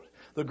world.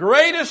 The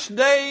greatest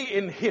day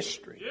in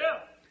history. Yeah.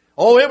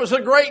 Oh, it was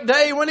a great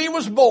day when He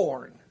was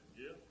born.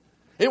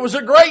 It was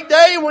a great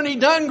day when He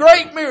done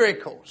great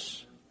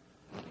miracles.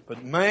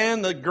 But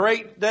man, the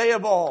great day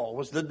of all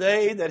was the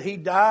day that He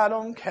died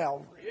on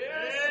Calvary.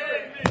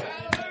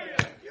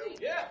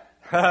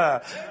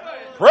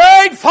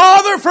 Prayed,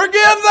 Father,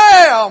 forgive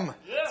them,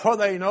 for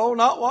they know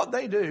not what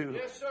they do.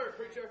 Yes, sir,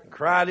 preacher.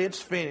 cried,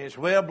 it's finished.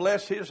 Well,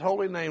 bless His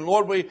holy name.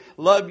 Lord, we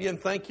love You and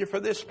thank You for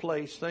this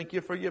place. Thank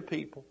You for Your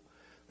people.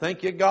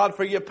 Thank You, God,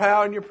 for Your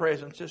power and Your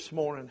presence this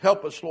morning.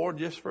 Help us, Lord,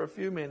 just for a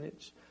few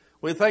minutes.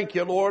 We thank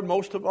You, Lord,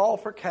 most of all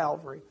for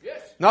Calvary.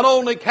 Yes. Not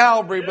only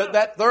Calvary, but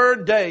that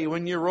third day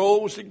when You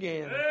rose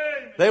again.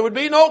 There would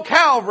be no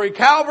Calvary.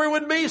 Calvary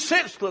would be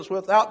senseless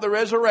without the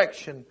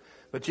resurrection.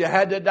 But You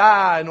had to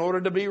die in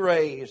order to be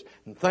raised.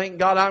 And thank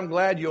God, I'm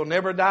glad You'll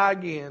never die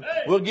again.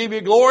 We'll give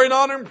You glory and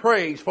honor and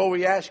praise, for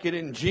we ask it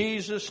in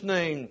Jesus'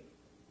 name.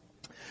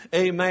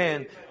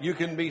 Amen. You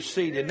can be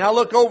seated. Now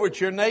look over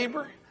at your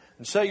neighbor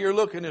and say you're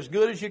looking as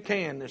good as you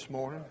can this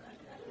morning.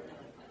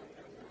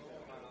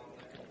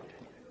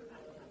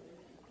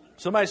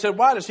 Somebody said,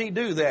 why does he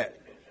do that?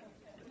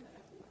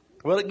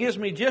 Well, it gives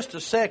me just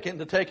a second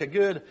to take a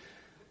good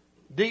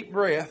deep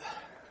breath.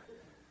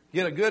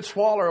 Get a good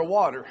swallow of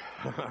water,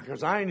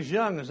 because I ain't as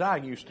young as I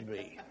used to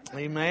be.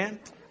 Amen.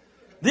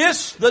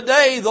 This the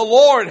day the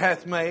Lord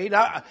hath made.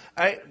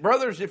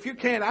 Brothers, if you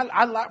can,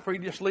 I'd like for you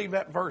to just leave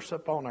that verse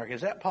up on there.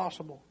 Is that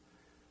possible?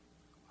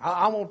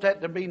 I want that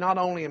to be not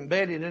only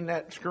embedded in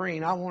that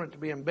screen, I want it to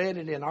be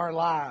embedded in our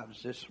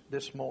lives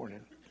this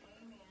morning.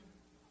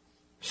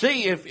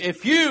 See,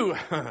 if you,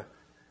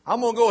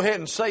 I'm going to go ahead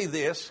and say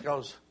this,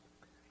 because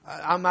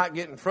I might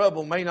get in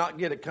trouble, may not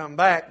get it come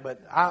back,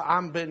 but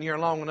I've been here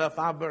long enough,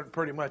 I've been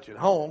pretty much at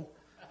home.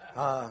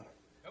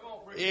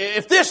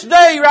 If this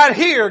day right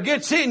here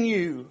gets in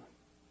you,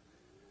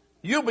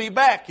 you'll be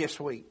back this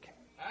week.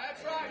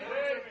 That's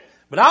right.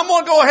 But I'm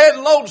going to go ahead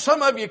and load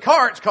some of your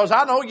carts, because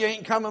I know you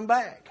ain't coming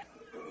back.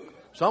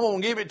 So I'm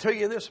going to give it to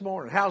you this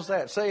morning. How's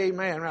that? Say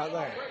amen right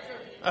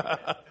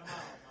there.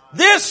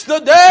 This the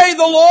day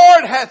the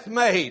Lord hath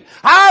made.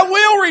 I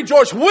will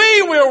rejoice.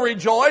 We will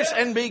rejoice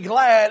and be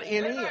glad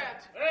in it.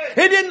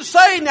 He didn't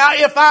say, now,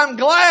 if I'm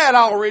glad,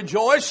 I'll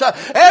rejoice.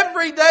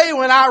 Every day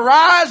when I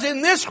rise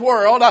in this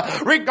world,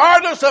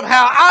 regardless of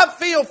how I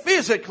feel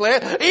physically,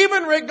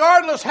 even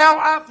regardless how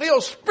I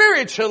feel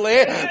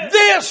spiritually,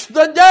 this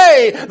the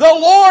day the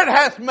Lord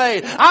hath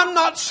made. I'm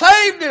not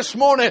saved this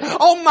morning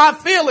on my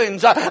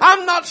feelings.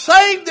 I'm not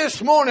saved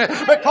this morning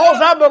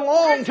because I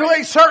belong to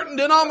a certain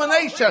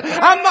denomination.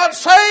 I'm not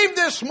saved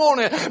this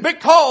morning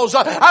because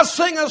I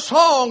sing a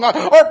song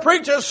or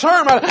preach a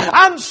sermon.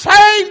 I'm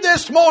saved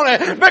this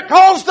morning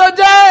because the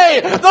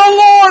day the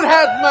Lord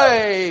hath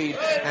made.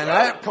 And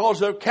that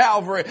because of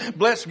Calvary.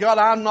 Bless God,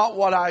 I'm not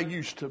what I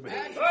used to be.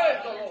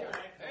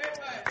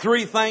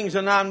 3 things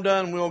and I'm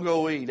done, we'll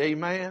go eat.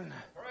 Amen.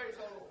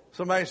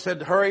 Somebody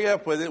said, hurry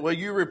up with it. Well,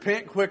 you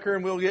repent quicker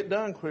and we'll get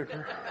done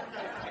quicker.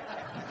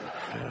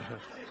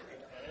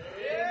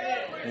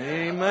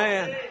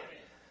 Amen.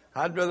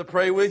 I'd rather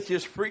pray with you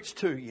as preach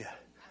to you.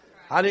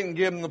 I didn't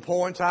give them the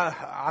points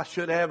I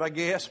should have, I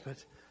guess.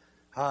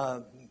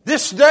 But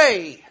this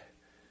day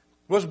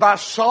was by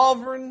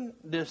sovereign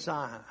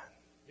design.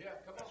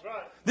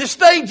 This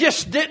day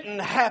just didn't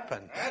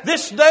happen.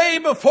 This day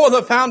before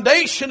the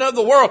foundation of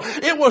the world,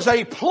 it was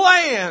a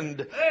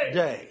planned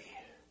day.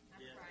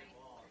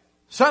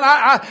 Son,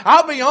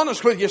 I'll be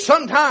honest with you.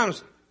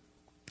 Sometimes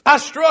I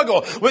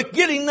struggle with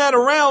getting that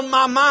around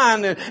my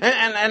mind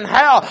and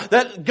how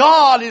that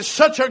God is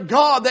such a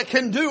God that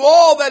can do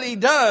all that He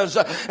does.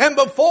 And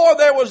before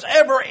there was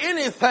ever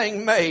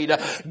anything made,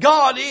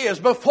 God is.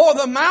 Before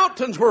the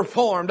mountains were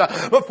formed,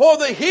 before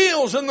the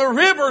hills and the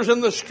rivers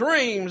and the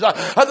streams,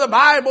 the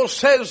Bible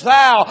says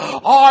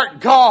Thou art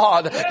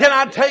God. Can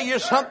I tell you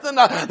something?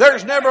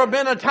 There's never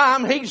been a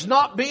time He's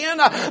not been.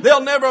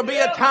 There'll never be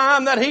a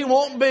time that He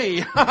won't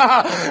be.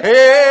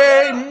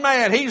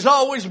 Amen. He's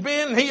always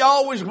been. He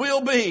always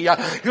will be.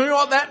 You know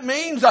what that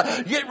means?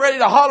 Get ready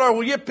to holler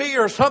yippee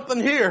or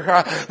something here.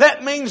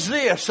 That means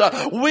this.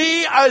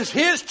 We as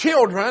His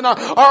children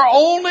are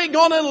only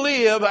going to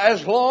live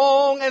as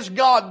long as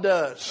God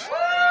does.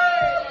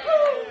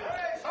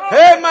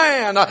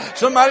 Amen.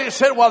 Somebody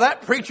said, well,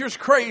 that preacher's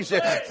crazy.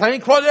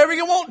 Think whatever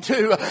you want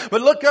to.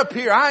 But look up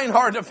here. I ain't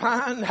hard to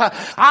find.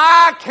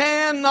 I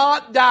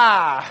cannot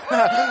die.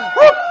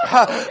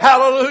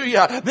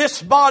 Hallelujah.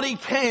 This body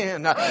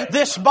can.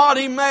 This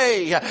body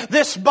may.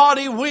 This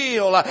body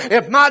will.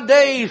 If my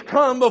days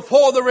come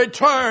before the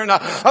return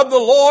of the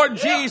Lord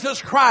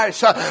Jesus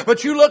Christ.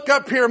 But you look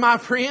up here, my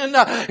friend.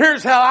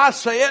 Here's how I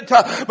say it.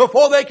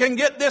 Before they can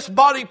get this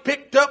body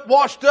picked up,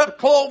 washed up,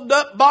 clothed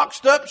up,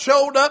 boxed up,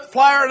 showed up,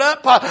 fired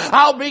up,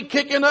 I'll be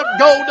kicking up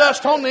gold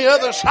dust on the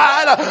other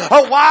side.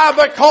 Why?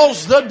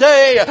 Because the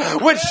day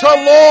which the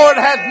Lord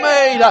hath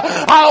made,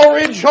 I'll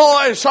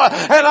rejoice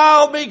and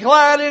I'll be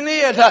glad in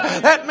it.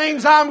 That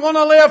means I'm going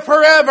to live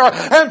forever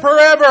and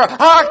forever.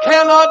 I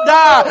cannot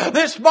die.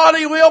 This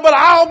body will, but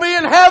I'll be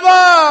in heaven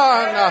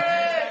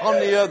on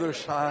the other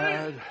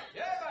side.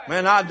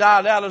 Man, I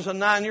died out as a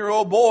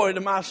 9-year-old boy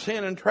to my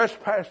sin and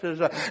trespasses,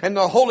 and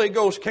the Holy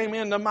Ghost came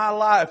into my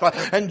life,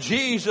 and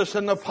Jesus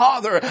and the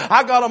Father,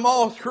 I got them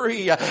all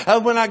 3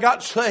 when I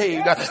got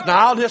saved.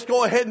 Now I'll just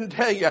go ahead and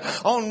tell you,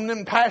 on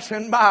them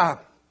passing by,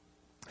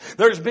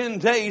 There's been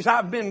days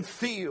I've been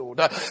filled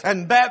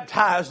and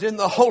baptized in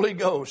the Holy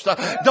Ghost.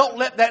 Don't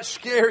let that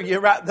scare you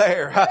right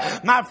there.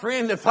 My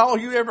friend, if all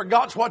you ever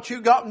got's what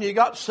you got when you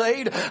got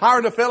saved, I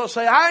heard a fellow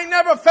say, I ain't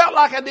never felt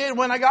like I did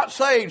when I got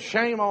saved.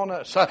 Shame on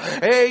us.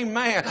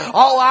 Amen.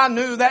 All I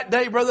knew that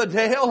day, Brother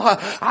Dale,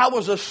 I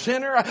was a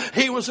sinner.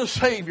 He was a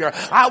Savior.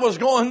 I was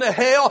going to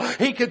hell.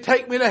 He could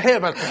take me to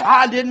heaven.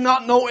 I did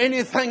not know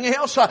anything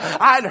else.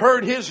 I'd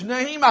heard His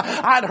name.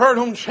 I'd heard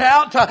Him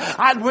shout.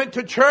 I'd went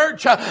to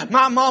church.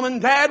 My mom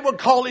and dad would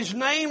call His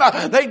name.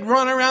 They'd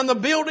run around the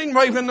building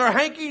waving their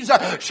hankies,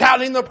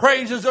 shouting the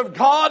praises of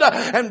God.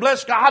 And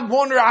bless God, I'd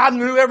wonder, I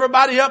knew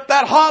everybody up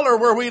that holler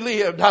where we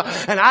lived.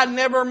 And I'd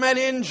never met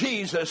in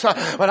Jesus.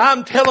 But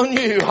I'm telling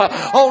you,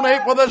 on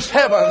April the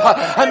 7th,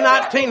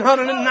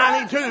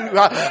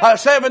 1992,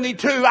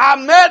 72, I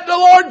met the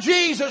Lord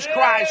Jesus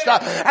Christ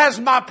as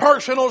my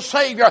personal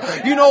Savior.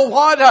 You know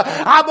what?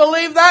 I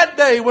believe that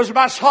day was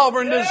by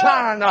sovereign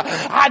design.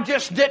 I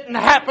just didn't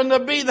happen to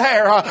be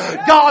there.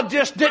 God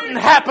just didn't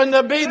happen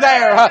to be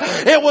there.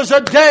 It was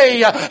a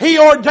day He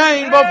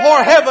ordained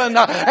before heaven.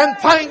 And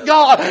thank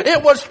God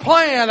it was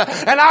planned.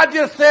 And I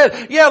just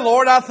said, yeah,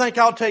 Lord, I think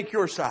I'll take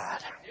your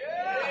side.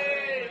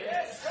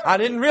 I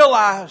didn't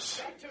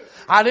realize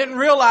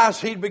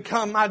He'd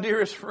become my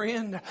dearest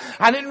friend.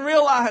 I didn't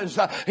realize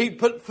He'd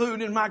put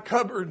food in my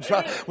cupboards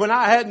when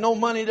I had no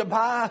money to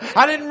buy.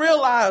 I didn't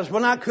realize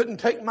when I couldn't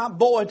take my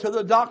boy to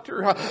the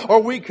doctor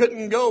or we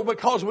couldn't go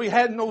because we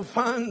had no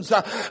funds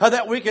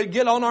that we could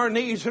get on our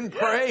knees and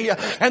pray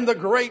and the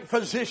great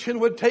physician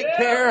would take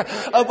care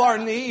of our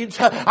needs.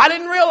 I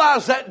didn't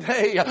realize that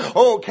day.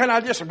 Oh, can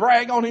I just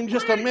brag on Him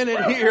just a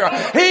minute here?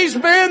 He's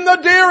been the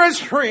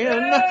dearest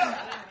friend,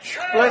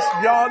 bless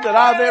God, that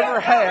I've ever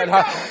had.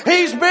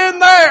 He's been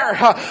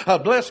there.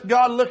 Bless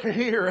God, look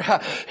here.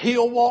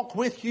 He'll walk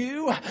with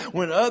you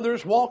when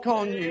others walk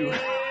on you.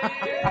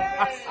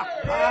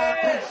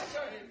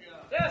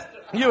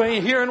 You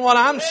ain't hearing what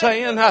I'm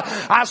saying.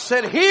 I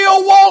said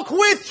He'll walk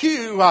with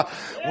you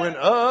when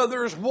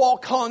others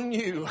walk on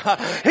you.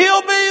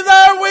 He'll be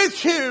there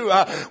with you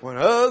when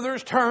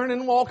others turn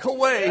and walk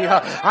away.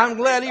 I'm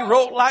glad He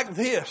wrote like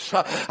this.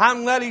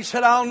 I'm glad He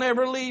said, I'll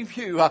never leave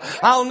you.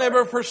 I'll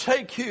never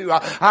forsake you.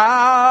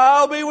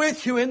 I'll be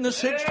with you in the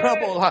sixth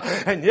trouble.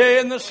 And yea,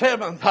 in the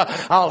seventh,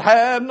 I'll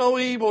have no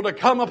evil to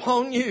come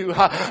upon you.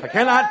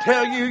 Can I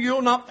tell you,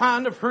 you'll not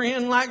find a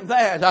friend like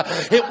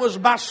that. It was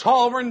by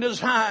sovereign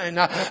design.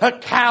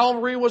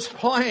 Calvary was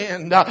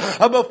planned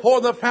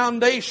before the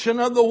foundation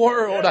of the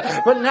world.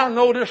 But now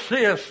notice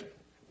this.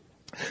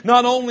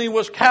 Not only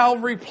was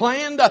Calvary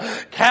planned,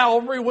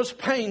 Calvary was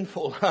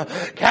painful.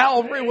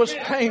 Calvary was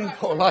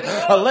painful.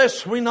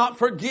 Lest we not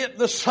forget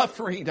the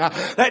suffering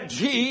that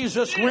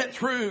Jesus went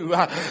through,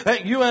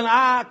 that you and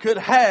I could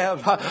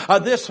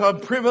have this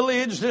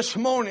privilege this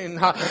morning,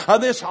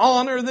 this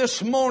honor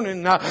this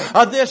morning,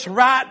 this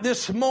right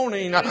this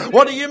morning.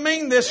 What do you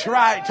mean this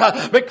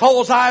right?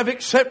 Because I've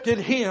accepted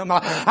Him,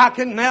 I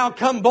can now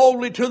come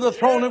boldly to the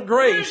throne of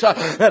grace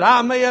that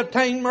I may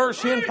obtain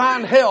mercy and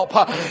find help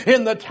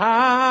in the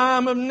time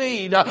of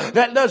need.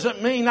 That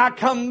doesn't mean I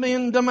come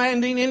in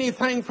demanding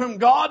anything from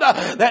God.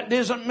 That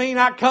doesn't mean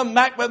I come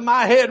back with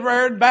my head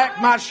reared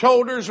back, my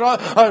shoulders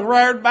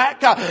reared back.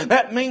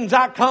 That means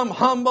I come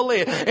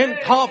humbly in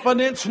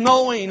confidence,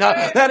 knowing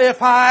that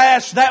if I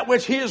ask that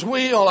which His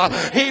will,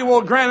 He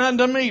will grant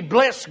unto me.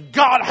 Bless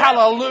God.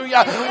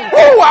 Hallelujah.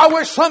 Oh, I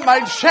wish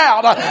somebody'd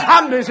shout.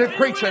 I'm busy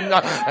preaching.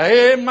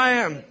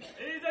 Amen.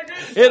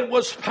 It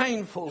was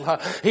painful.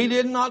 He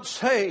did not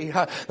say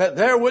that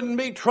there wouldn't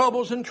be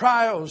troubles and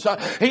trials.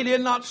 He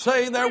did not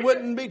say there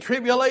wouldn't be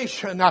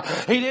tribulation.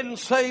 He didn't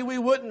say we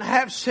wouldn't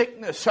have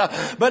sickness.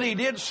 But He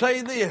did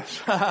say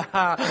this.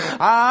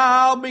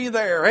 I'll be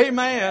there.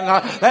 Amen.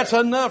 That's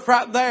enough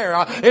right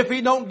there. If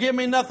He don't give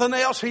me nothing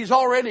else, He's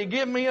already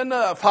given me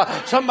enough.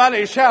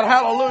 Somebody shout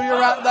hallelujah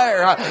right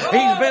there.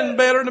 He's been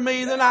better to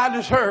me than I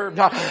deserved.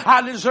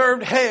 I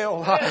deserved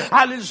hell.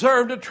 I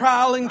deserved a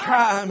trial and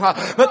crime.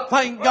 But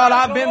thank God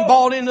I've been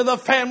bought into the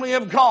family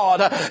of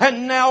God,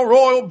 and now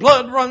royal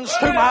blood runs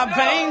through my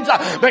veins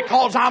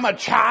because I'm a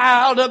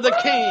child of the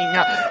King.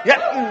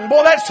 Yeah,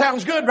 boy, that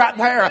sounds good right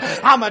there.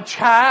 I'm a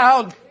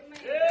child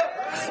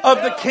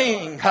of the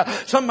King.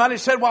 Somebody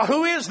said, well,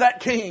 who is that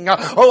King?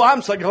 Oh,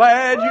 I'm so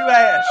glad you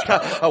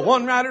asked.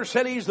 One writer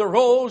said He's the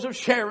rose of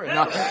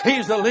Sharon.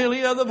 He's the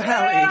lily of the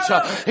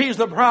valleys. He's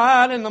the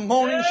bride and the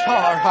morning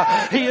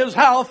star. He is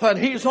Alpha and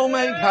He's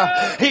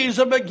Omega. He's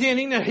the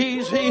beginning and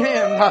He's the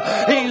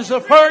end. He's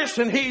the first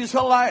and He's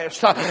the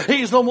last.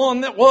 He's the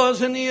one that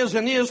was and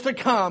is to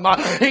come.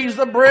 He's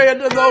the bread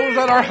to those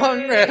that are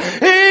hungry.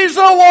 He's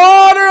the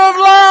water of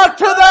life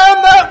to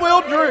them that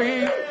will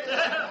drink.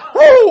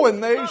 Oh,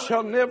 and they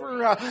shall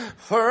never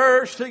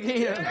thirst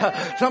again.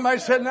 Somebody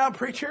said, now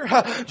preacher,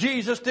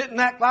 Jesus didn't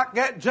act like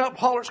that, jump,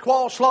 holler,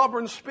 squall, slobber,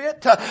 and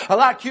spit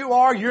like you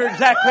are. You're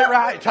exactly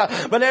right.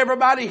 But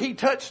everybody He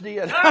touched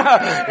did.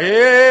 Amen.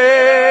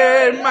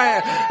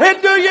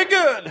 It do you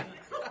good.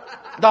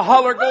 to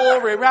holler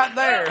glory right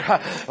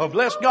there. Oh,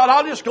 bless God,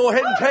 I'll just go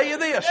ahead and tell you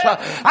this.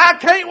 I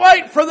can't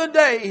wait for the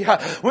day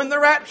when the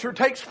rapture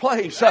takes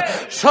place.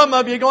 Some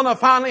of you are going to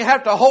finally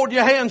have to hold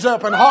your hands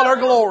up and holler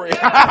glory.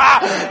 Amen.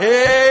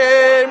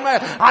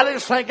 I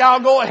just think I'll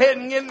go ahead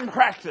and get in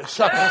practice.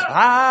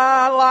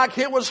 Like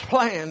it was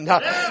planned.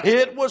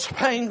 It was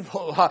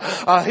painful.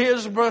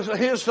 His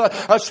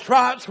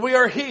stripes we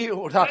are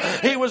healed.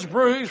 He was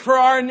bruised for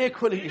our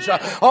iniquities.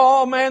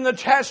 Oh man, the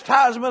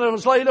chastisement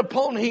was laid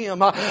upon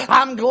Him.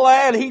 I'm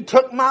glad He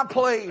took my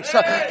place.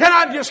 Can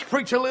I just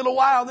preach a little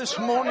while this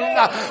morning?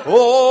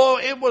 Oh,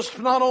 it was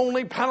not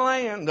only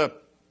planned.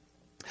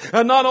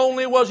 And not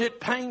only was it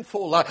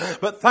painful,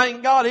 but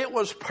thank God it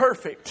was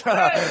perfect.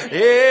 Amen.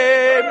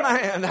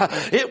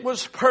 It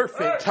was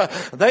perfect.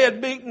 They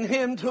had beaten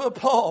Him to a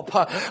pulp.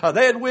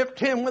 They had whipped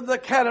Him with the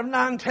cat of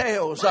nine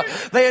tails.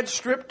 They had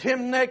stripped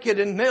Him naked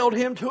and nailed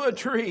Him to a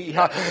tree.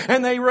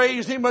 And they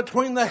raised Him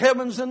between the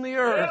heavens and the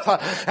earth.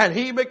 And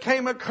He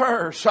became a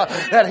curse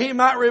that He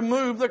might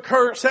remove the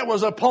curse that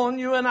was upon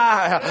you and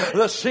I.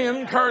 The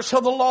sin curse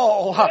of the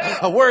law,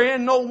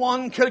 wherein no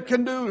one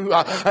can do.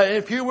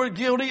 If you were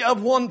guilty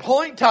of one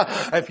point,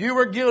 if you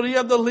were guilty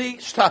of the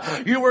least,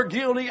 you were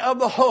guilty of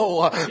the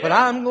whole. But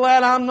I'm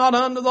glad I'm not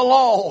under the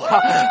law.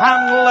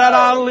 I'm glad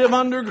I live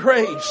under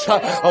grace.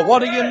 What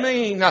do you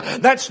mean?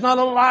 That's not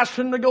a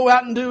license to go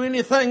out and do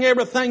anything,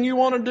 everything you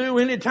want to do,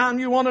 anytime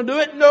you want to do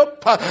it.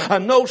 Nope.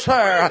 No,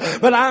 sir.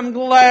 But I'm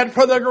glad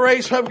for the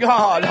grace of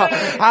God.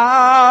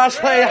 I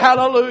say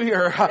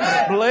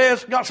hallelujah.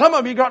 Bless God. Some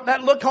of you got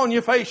that look on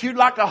your face. You'd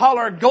like to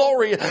holler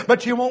glory,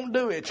 but you won't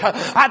do it.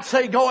 I'd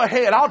say go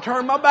ahead. I'll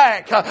turn my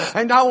back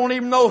and I won't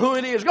even know who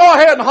it is. Go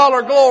ahead and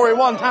holler glory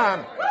one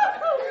time.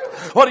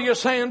 What are you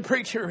saying,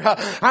 preacher?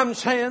 I'm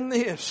saying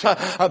this.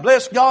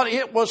 Bless God,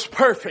 it was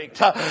perfect.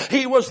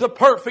 He was the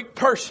perfect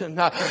person.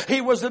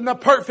 He was in the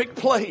perfect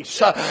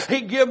place.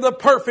 He gave the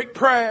perfect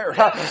prayer.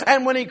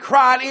 And when He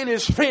cried, it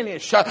is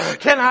finished.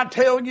 Can I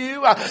tell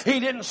you, He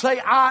didn't say,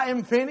 I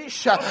am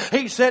finished.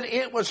 He said,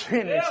 it was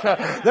finished.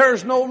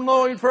 There's no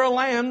need for a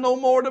lamb no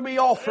more to be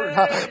offered.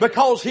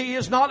 Because He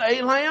is not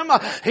a lamb.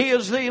 He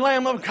is the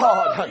Lamb of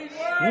God.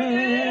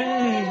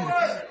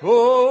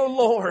 Oh,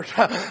 Lord.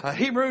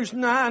 Hebrews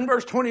 9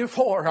 verse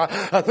 24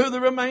 through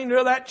the remainder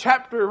of that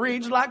chapter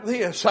reads like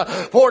this.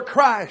 For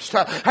Christ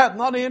hath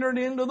not entered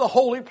into the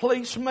holy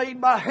place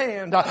made by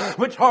hand,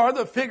 which are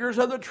the figures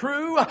of the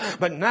true,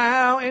 but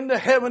now into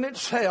heaven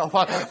itself.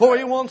 For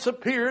He once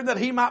appeared that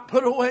He might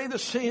put away the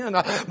sin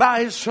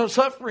by His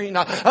suffering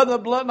of the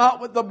blood, not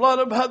with the blood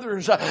of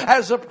others,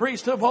 as a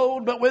priest of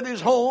old, but with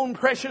His own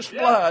precious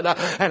blood.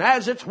 And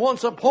as it's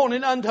once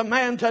appointed unto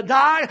man to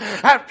die,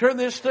 after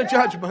this the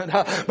judgment.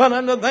 But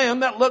unto them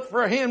that look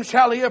for Him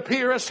shall He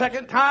appear a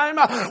second time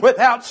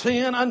without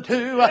sin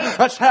unto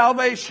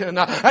salvation.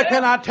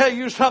 Can I tell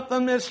you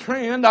something, Miss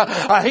friend?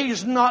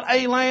 He's not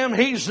a lamb.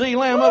 He's the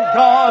Lamb of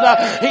God.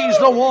 He's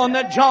the one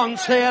that John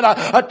said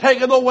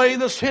taketh away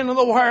the sin of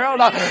the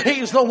world.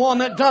 He's the one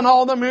that done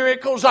all the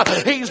miracles.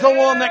 He's the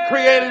one that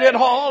created it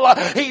all.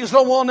 He's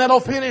the one that'll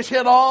finish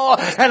it all.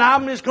 And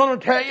I'm just going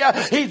to tell you,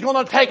 He's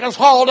going to take us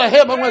all to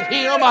heaven with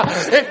Him.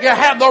 If you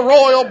have the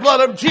royal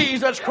blood of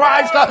Jesus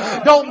Christ,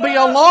 don't be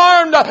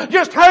alarmed.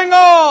 Just hang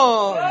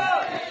on.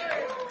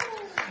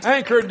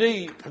 Anchor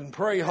deep and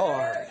pray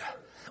hard.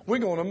 We're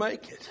going to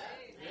make it.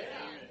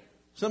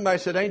 Somebody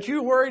said, ain't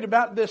you worried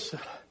about this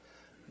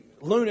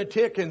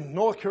lunatic in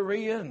North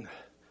Korea? And,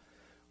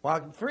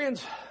 well,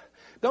 friends,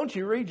 don't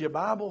you read your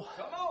Bible?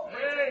 Come on.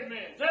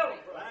 Amen.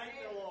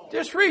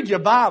 Just read your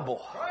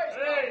Bible.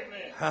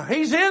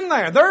 He's in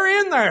there.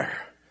 They're in there.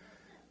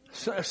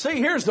 So, see,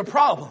 here's the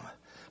problem.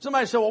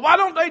 Somebody said, well, why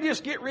don't they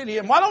just get rid of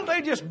him? Why don't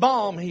they just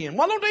bomb him?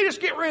 Why don't they just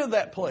get rid of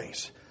that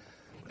place?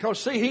 Because,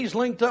 see, he's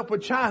linked up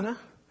with China.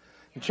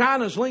 And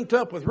China's linked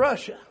up with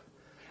Russia.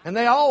 And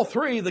they all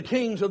three the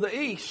kings of the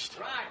East.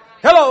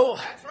 Hello.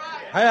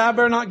 Hey, I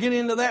better not get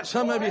into that.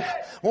 Some of you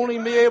won't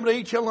even be able to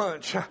eat your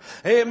lunch.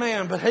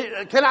 Amen. But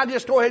hey, can I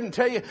just go ahead and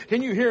tell you,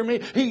 can you hear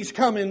me? He's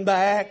coming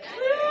back.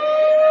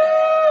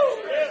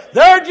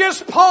 They're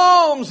just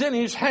palms in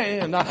His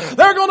hand.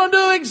 They're going to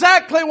do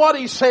exactly what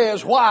He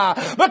says. Why?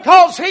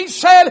 Because He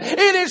said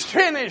it is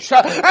finished.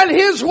 And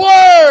His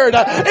word,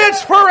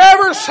 it's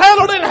forever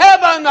settled in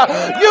heaven.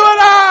 You and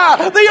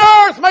I,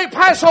 the earth may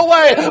pass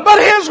away, but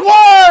His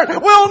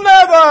word will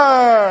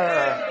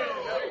never.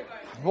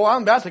 Boy,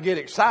 I'm about to get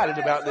excited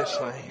about this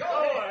thing.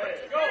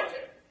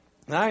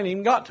 I ain't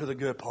even got to the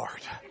good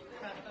part.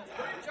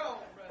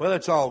 Well,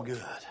 it's all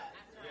good.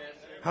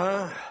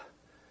 Huh?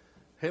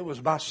 It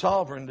was by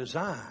sovereign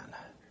design.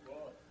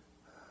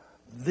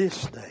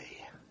 This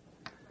day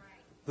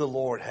the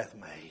Lord hath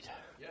made.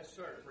 Yes,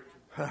 sir.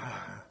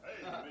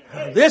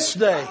 This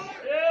day,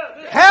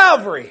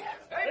 Calvary,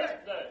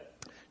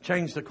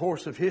 changed the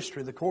course of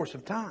history, the course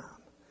of time.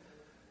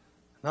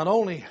 Not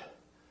only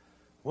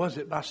was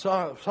it by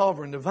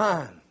sovereign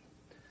divine,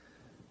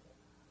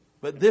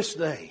 but this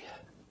day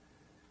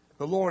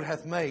the Lord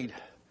hath made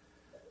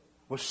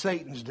was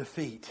Satan's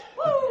defeat.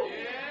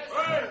 Yes,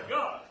 sir.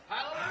 God.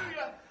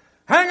 Hallelujah.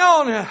 Hang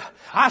on.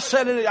 I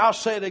said it. I'll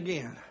say it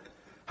again.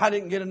 I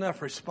didn't get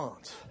enough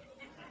response.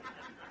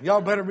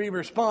 Y'all better be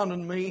responding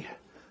to me,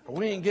 or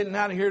we ain't getting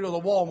out of here till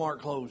the Walmart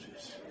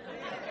closes.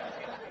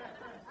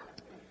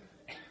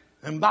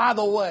 And by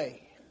the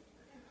way,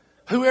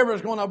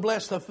 whoever's going to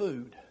bless the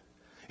food,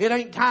 it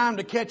ain't time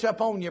to catch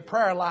up on your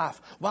prayer life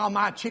while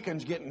my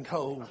chicken's getting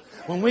cold.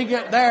 When we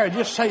get there,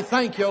 just say,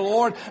 thank you,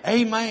 Lord.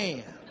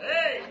 Amen.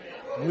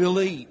 We'll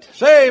eat.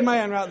 Say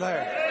amen right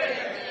there.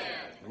 Amen.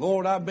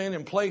 Lord, I've been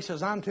in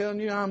places, I'm telling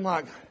you, I'm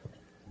like,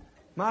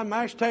 my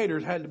mashed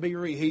taters had to be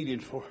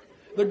reheated for.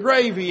 The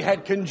gravy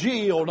had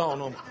congealed on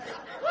them.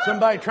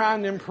 Somebody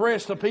trying to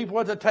impress the people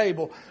at the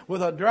table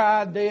with a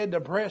dry, dead,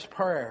 depressed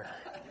prayer.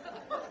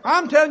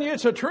 I'm telling you,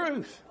 it's the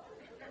truth.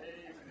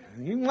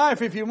 You can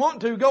laugh if you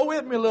want to. Go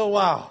with me a little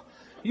while.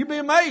 You'll be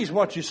amazed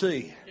what you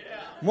see,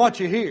 what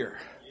you hear.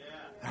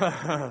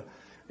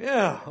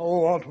 Yeah.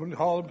 Oh,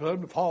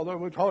 Father,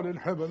 which art in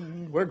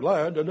heaven, we're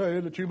glad today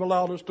that you've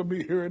allowed us to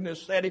be here in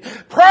this setting.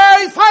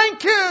 Pray,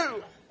 thank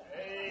you.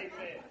 Amen.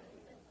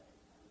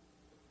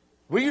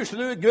 We used to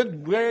do it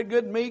good, very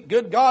good meat,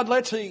 good God,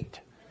 let's eat.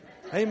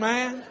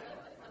 Amen.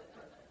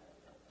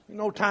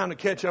 No time to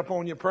catch up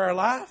on your prayer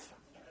life.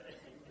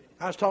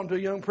 I was talking to a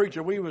young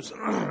preacher. We was in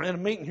a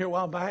meeting here a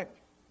while back.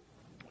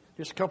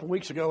 Just a couple of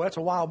weeks ago. That's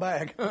a while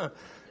back.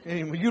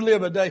 Anyway, you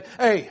live a day.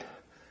 Hey,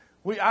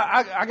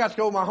 I got to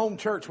go to my home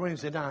church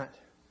Wednesday night.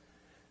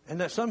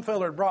 And that some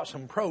fella had brought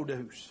some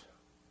produce.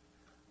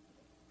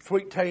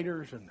 Sweet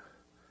taters and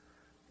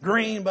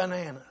green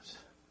bananas.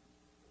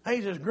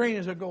 He's as green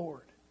as a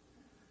gourd.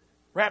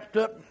 Wrapped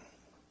up.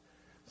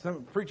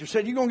 Some preacher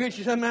said, you going to get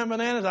you some of them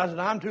bananas? I said,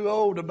 I'm too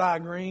old to buy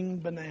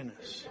green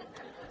bananas.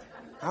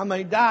 I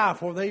may die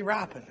before they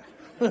ripen.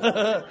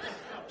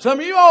 Some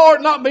of you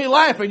ought not be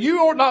laughing. You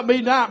ought not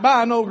be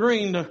buying no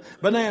green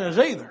bananas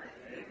either.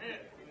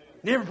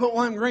 You ever put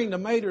one of them green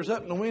tomatoes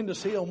up in the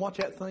windowsill and watch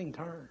that thing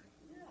turn?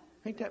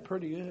 Ain't that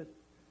pretty good?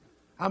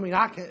 I mean,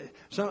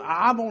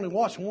 I've only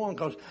watched one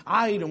because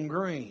I eat them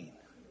green.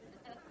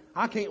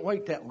 I can't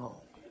wait that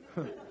long.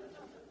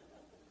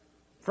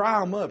 Fry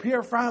them up. You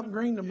ever fry up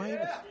green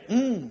tomatoes?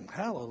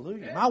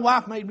 Hallelujah. My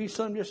wife made me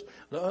some just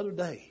the other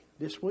day,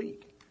 this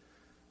week.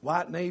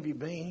 White navy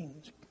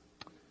beans,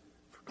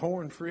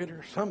 corn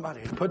fritters. Somebody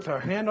put their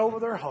hand over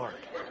their heart.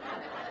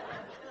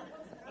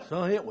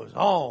 So it was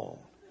on.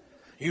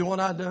 You know what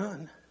I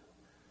done?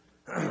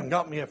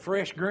 Got me a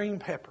fresh green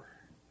pepper.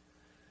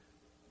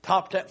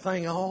 Topped that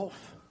thing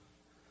off.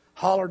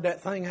 Hollered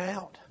that thing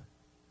out.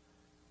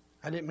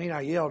 I didn't mean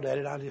I yelled at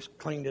it. I just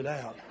cleaned it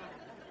out.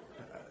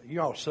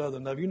 You all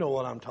Southern enough. You know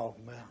what I'm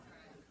talking about.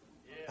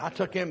 I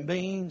took them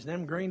beans,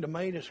 them green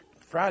tomatoes,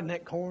 fried in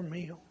that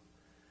cornmeal.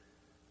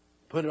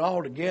 Put it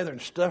all together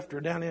and stuffed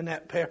her down in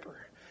that pepper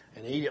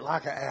and eat it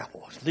like an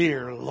apple.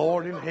 Dear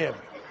Lord in heaven.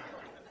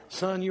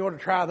 Son, you ought to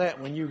try that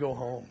when you go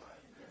home.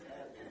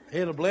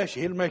 It'll bless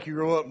you. It'll make you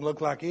grow up and look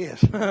like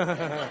this.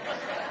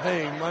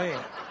 Amen.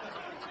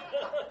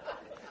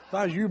 If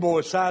I was you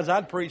boys' size,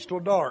 I'd preach till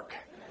dark.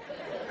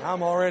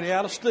 I'm already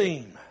out of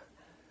steam.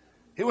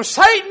 It was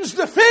Satan's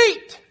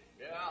defeat.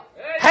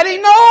 Had he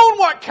known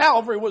what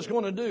Calvary was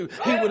going to do,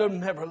 he would have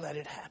never let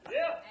it happen.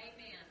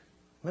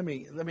 Let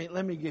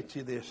me get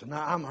you this. And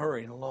I'm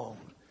hurrying along.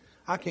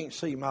 I can't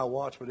see my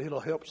watch, but it'll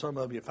help some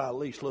of you if I at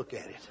least look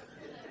at it.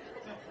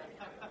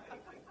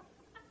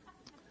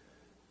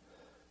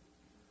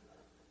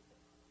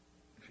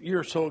 A year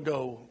or so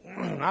ago,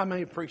 I may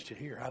have preached it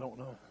here. I don't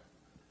know.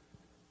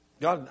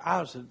 God,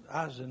 I was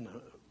in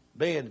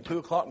bed at 2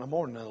 o'clock in the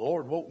morning, and the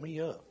Lord woke me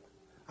up.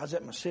 I was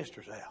at my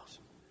sister's house,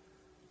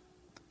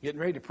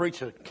 getting ready to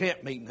preach a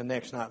camp meeting the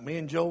next night. Me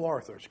and Joe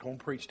Arthur is going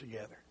to preach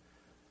together.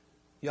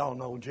 Y'all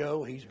know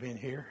Joe. He's been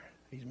here.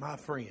 He's my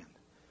friend.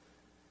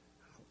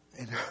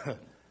 And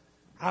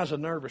I was a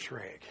nervous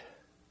wreck.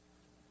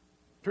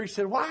 Teresa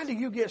said, why do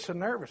you get so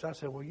nervous? I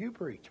said, well, you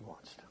preach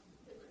once.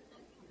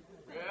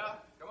 Yeah,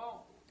 come on.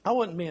 I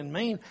wasn't being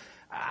mean.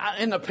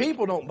 And the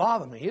people don't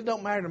bother me. It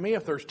don't matter to me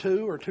if there's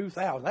 2 or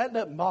 2,000. That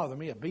doesn't bother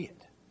me a bit.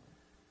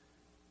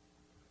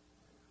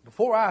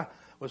 Before I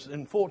was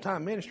in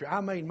full-time ministry,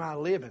 I made my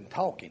living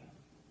talking.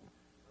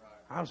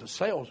 I was a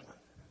salesman.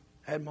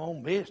 Had my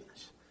own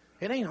business.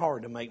 It ain't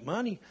hard to make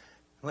money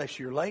unless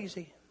you're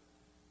lazy.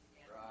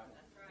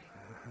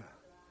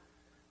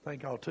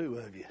 Thank all 2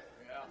 of you.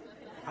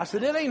 I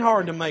said, it ain't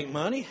hard to make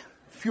money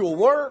if you'll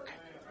work.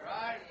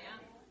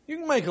 You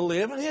can make a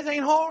living. It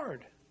ain't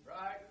hard.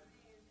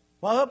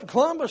 Well, up in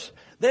Columbus,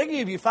 they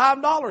give you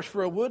 $5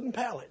 for a wooden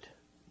pallet.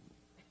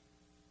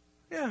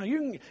 Yeah,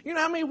 you know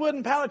how many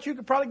wooden pallets you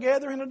could probably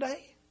gather in a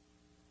day?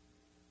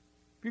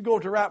 If you go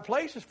to the right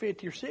place, it's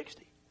 50 or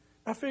 60.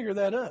 I figure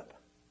that up.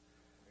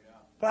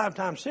 5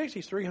 times 60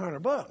 is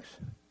 $300.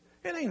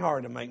 It ain't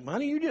hard to make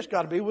money. You just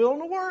got to be willing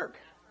to work.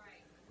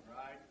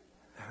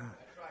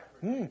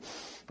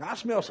 I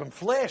smell some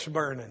flesh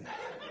burning.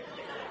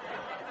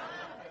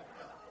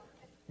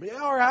 Be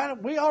all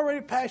right. We already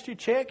passed your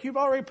check. You've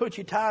already put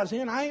your tithes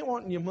in. I ain't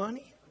wanting your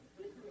money.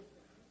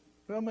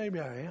 Well, maybe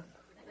I am.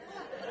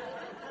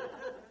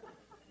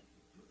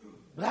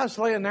 But I was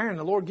laying there and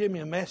the Lord gave me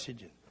a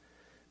message.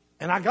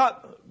 And I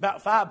got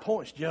about 5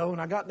 points, Joe,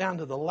 and I got down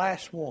to the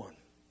last one.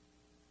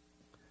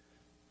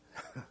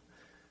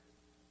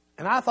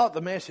 And I thought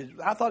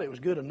it was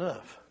good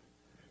enough.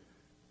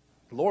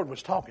 The Lord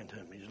was talking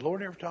to me. Does the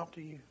Lord ever talk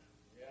to you?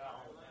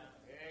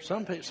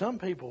 Some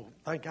people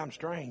think I'm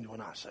strange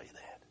when I say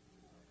that.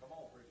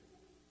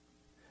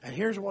 And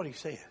here's what He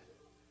said.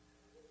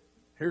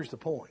 Here's the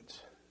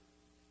points.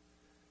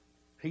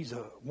 He's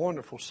a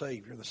wonderful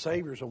Savior. The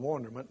Savior's a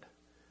wonderment.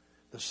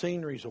 The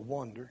scenery's a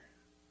wonder.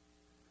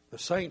 The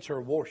saints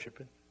are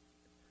worshiping.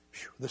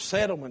 The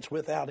settlement's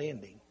without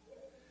ending.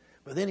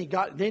 But then he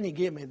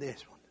gave me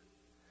this one.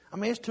 I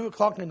mean, it's 2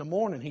 o'clock in the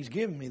morning. He's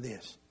giving me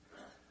this.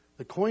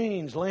 The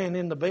Queen's laying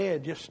in the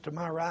bed just to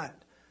my right,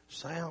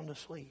 sound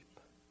asleep.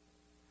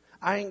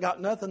 I ain't got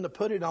nothing to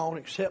put it on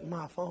except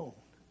my phone.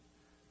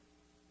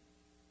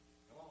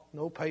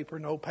 No paper,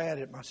 no pad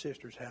at my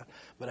sister's house,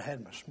 but I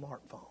had my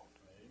smartphone.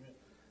 Amen.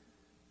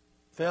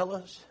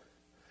 Fellas,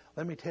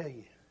 let me tell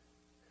you,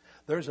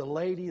 there's a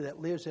lady that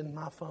lives in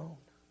my phone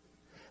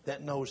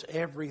that knows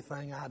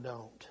everything I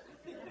don't.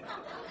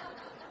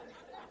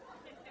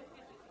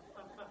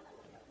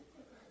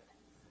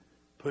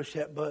 Push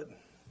that button.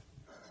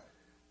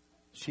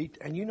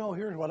 And you know,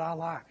 here's what I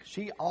like.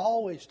 She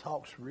always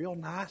talks real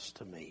nice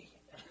to me.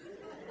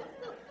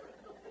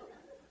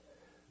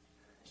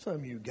 Some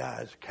of you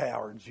guys are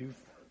cowards.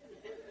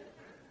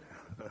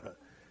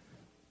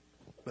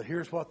 But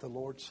here's what the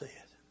Lord said.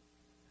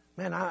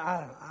 Man,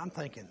 I'm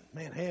thinking,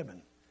 man,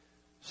 heaven,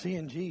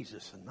 seeing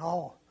Jesus and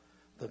all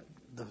the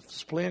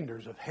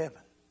splendors of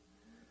heaven.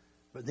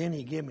 But then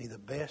He gave me the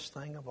best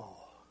thing of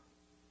all.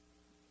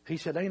 He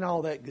said, ain't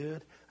all that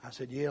good? I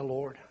said, yeah,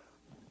 Lord.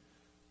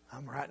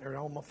 I'm writing it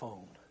on my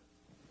phone,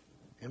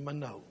 in my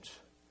notes.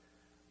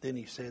 Then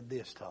He said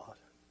this, Todd.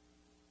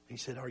 He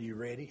said, are you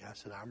ready? I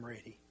said, I'm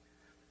ready.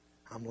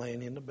 I'm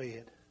laying in the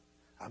bed.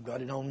 I've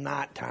got it on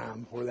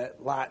nighttime where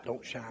that light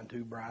don't shine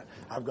too bright.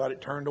 I've got it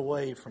turned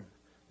away from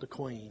the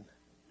Queen.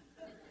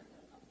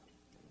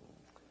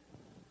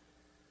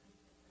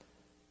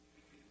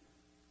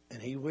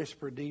 And He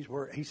whispered these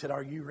words. He said,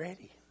 are you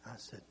ready? I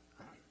said,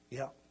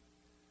 yeah.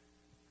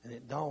 And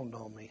it dawned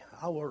on me,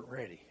 I weren't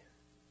ready.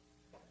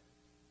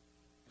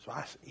 So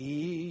I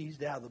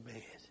eased out of the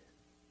bed.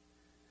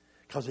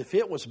 Because if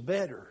it was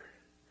better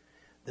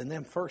than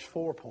them first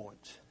 4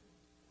 points,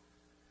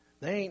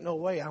 there ain't no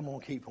way I'm going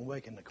to keep from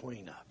waking the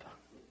Queen up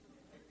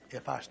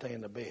if I stay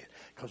in the bed.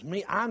 Because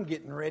I'm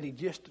getting ready,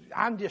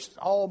 I'm just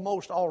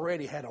almost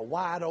already had a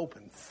wide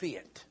open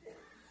fit.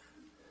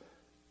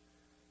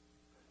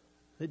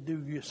 It'd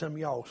do some of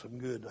y'all some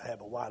good to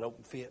have a wide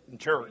open fit in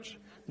church.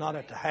 Not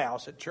at the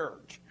house, at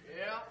church.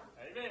 Yeah.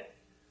 Amen.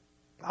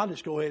 I'll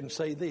just go ahead and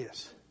say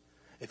this.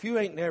 If you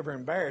ain't never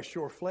embarrassed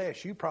your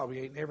flesh, you probably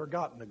ain't never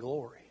gotten the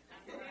glory.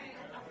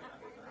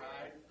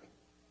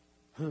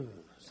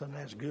 Something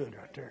that's good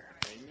right there.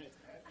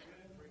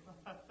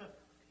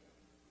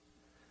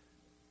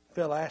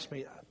 Fella asked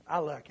me, I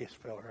like this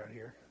fella right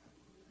here.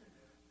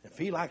 If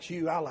he likes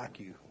you, I like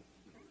you.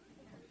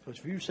 Because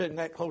if you're sitting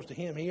that close to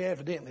him, he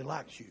evidently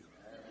likes you.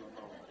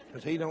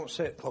 Because he don't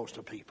sit close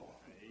to people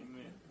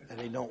that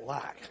he don't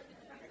like.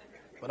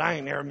 But I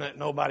ain't never met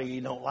nobody he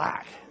don't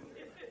like.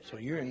 So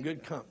you're in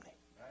good company.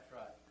 That's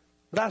right.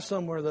 But I was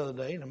somewhere the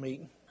other day in a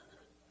meeting,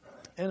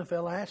 and a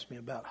fella asked me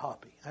about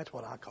Hoppy. That's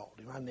what I called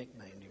him. I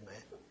nicknamed him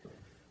that.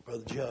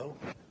 Brother Joe.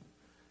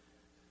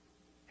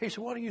 He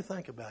said, what do you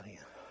think about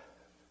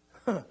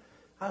him?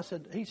 I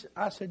said,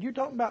 you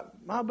talking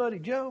about my buddy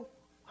Joe,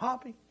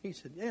 Hoppy? He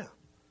said, yeah.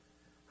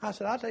 I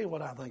said, I'll tell you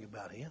what I think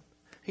about him.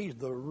 He's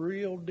the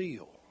real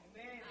deal.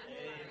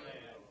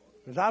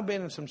 Because I've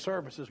been in some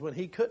services when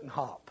he couldn't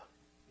hop.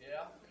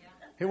 Yeah.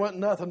 He wasn't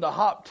nothing to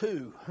hop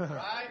to.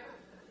 Right.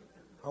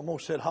 I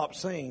almost said hop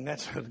sing.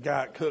 That's the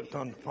guy that cooked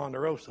on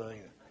Ponderosa.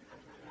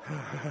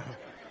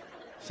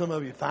 Some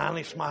of you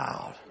finally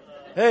smiled.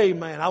 Hey,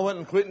 man, I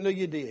wasn't quitting till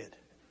you did.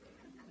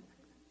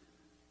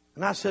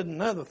 And I said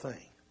another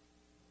thing.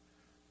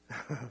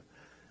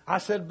 I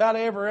said about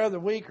every other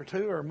week or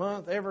two or a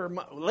month,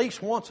 at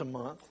least once a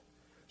month,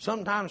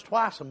 sometimes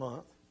twice a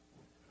month,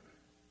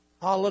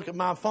 I'll look at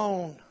my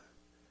phone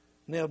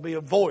and there'll be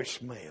a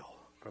voicemail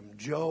from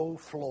Joe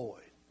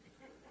Floyd.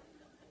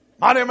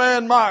 Mighty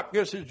man Mike,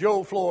 this is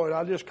Joe Floyd.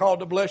 I just called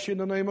to bless you in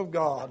the name of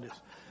God.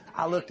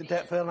 I looked at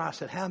that fellow and I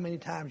said, how many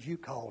times you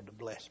called to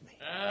bless me?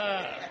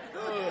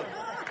 Good.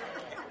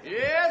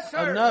 Yes,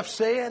 sir. Enough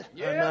said?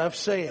 Yeah. Enough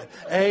said.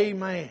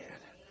 Amen.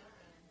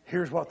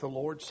 Here's what the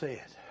Lord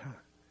said.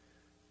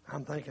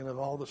 I'm thinking of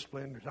all the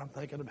splendors. I'm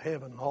thinking of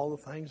heaven and all the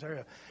things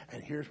there.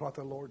 And here's what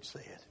the Lord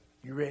said.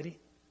 You ready?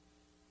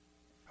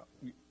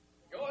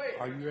 Go ahead.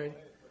 Are you ready?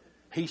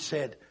 He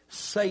said,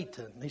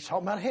 Satan, he's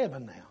talking about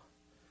heaven now.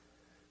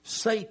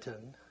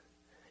 Satan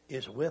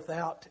is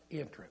without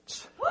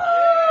entrance.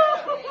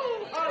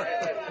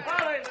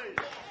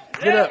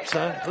 Get up,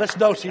 son. Let's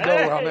do-si-do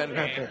on that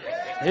right there.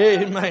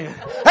 Amen.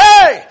 Hey!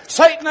 day,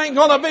 Satan ain't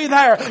going to be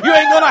there. You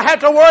ain't going to have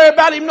to worry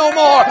about him no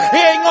more. He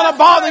ain't going to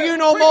bother you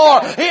no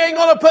more. He ain't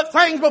going to put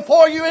things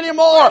before you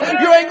anymore.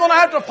 You ain't going to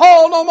have to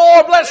fall no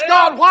more. Bless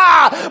God.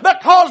 Why?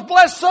 Because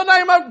bless the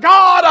name of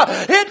God,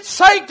 it's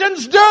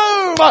Satan's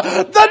doom.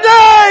 The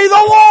day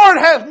the Lord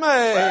hath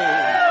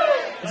made.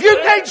 If you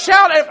can't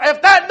shout,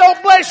 if that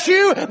don't bless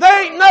you,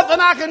 there ain't nothing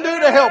I can do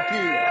to help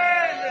you.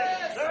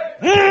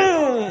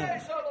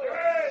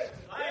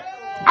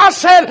 I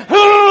said,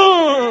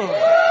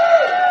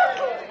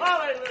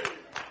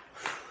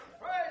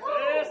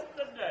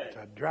 It's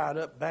a dried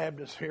up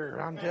Baptist here,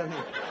 I'm telling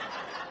you.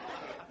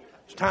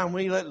 It's time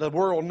we let the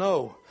world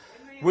know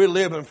we're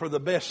living for the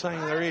best thing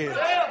there is.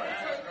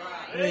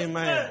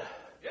 Amen.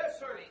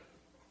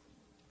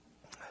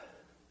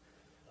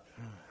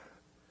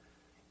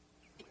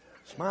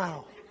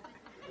 Smile.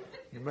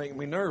 You're making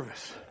me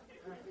nervous.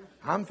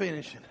 I'm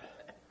finishing.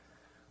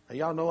 Now,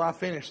 y'all know I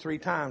finished 3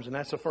 times, and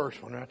that's the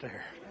first one right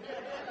there.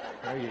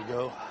 There you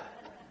go.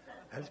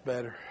 That's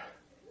better.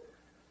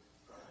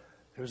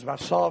 It was by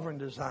sovereign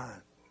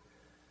design.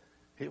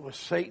 It was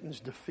Satan's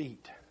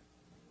defeat.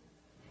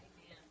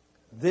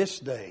 This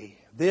day,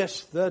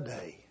 the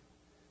day,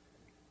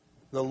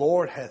 the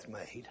Lord hath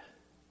made.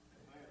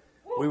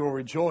 We will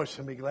rejoice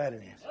and be glad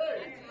in it.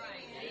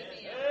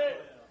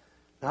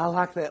 Now, I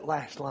like that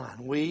last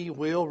line. We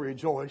will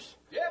rejoice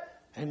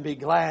and be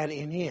glad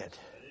in it.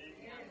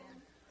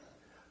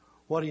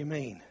 What do you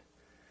mean?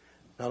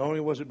 Not only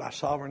was it by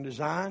sovereign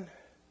design,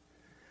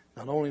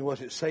 not only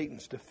was it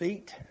Satan's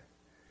defeat,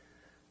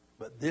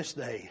 but this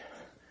day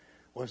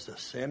was the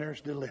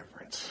sinner's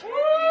deliverance.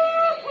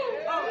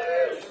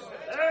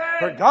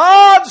 For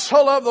God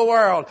so loved the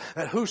world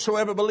that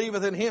whosoever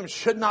believeth in Him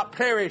should not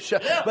perish,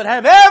 but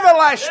have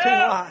everlasting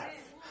life.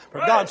 For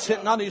God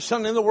sent not His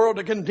Son in the world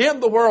to condemn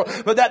the world,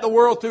 but that the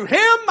world through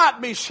Him might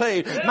be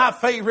saved. My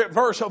favorite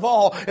verse of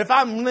all, if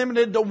I'm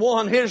limited to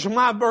one, here's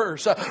my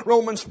verse.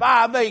 Romans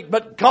 5:8.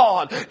 But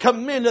God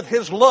commendeth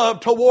His love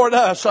toward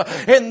us,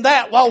 in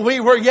that while we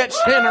were yet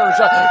sinners,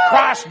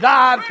 Christ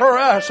died for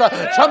us.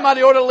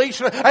 Somebody ought to at least,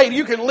 hey,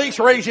 you can at least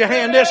raise your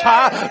hand this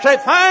high. Say,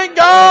 thank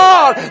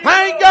God,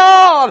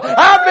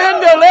 I've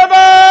been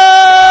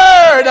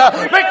delivered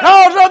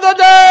because of the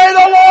day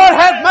the Lord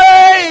hath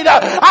made.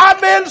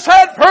 I've been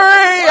set free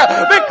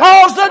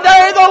because the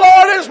day the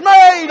Lord is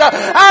made.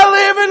 I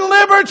live in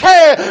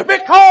liberty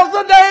because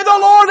the day the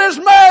Lord is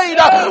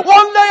made.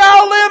 One day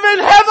I'll live in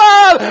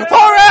heaven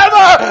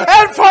forever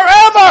and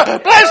forever.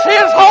 Bless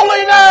His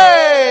holy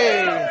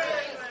name.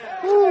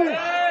 Woo.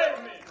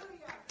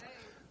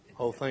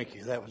 Oh, thank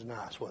you. That was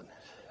nice, wasn't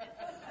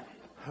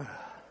it?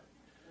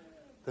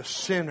 The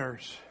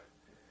sinner's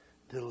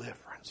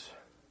deliverance.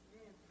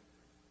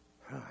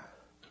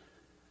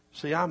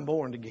 See, I'm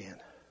born again.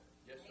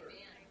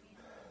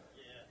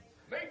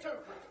 Me too,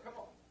 preacher. Come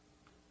on.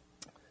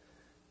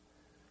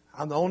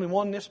 I'm the only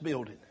one in this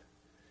building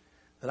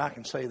that I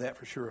can say that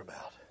for sure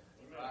about.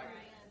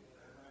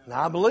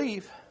 Now I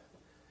believe,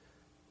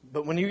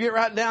 but when you get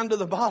right down to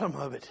the bottom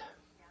of it,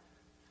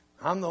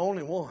 I'm the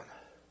only one.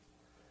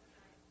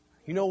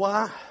 You know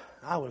why?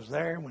 I was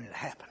there when it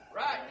happened.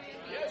 Right.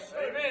 Yes,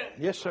 sir. Amen.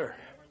 Yes, sir.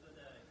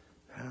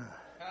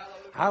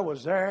 I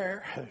was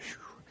there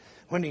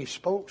when He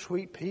spoke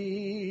sweet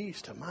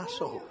peace to my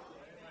soul.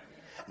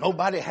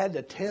 Nobody had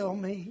to tell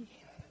me.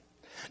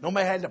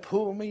 Nobody had to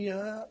pull me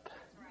up.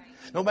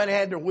 Nobody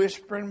had to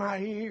whisper in my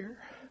ear.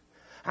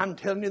 I'm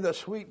telling you, the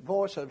sweet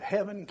voice of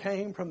heaven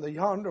came from the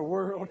yonder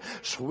world,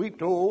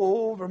 swept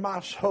over my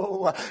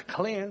soul,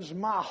 cleansed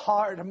my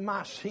heart of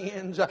my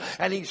sins,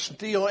 and He's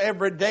still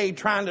every day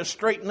trying to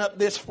straighten up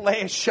this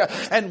flesh,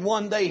 and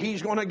one day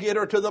He's going to get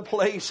her to the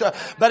place.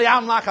 But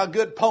I'm like a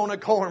good pone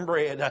of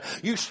cornbread.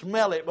 You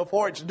smell it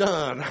before it's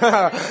done.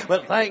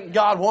 But thank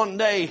God one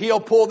day He'll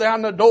pull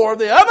down the door of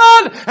the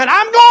oven, and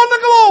I'm going to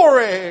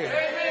glory.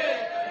 Amen.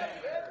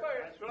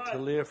 To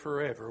live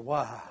forever.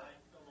 Why?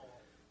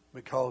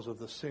 Because of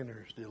the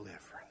sinner's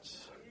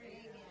deliverance.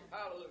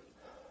 Hallelujah.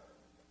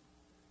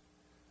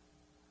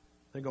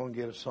 They're going to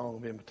get a song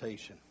of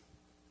invitation.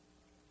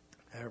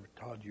 However,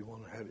 Todd, you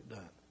want to have it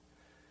done.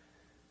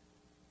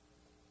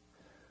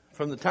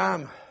 From the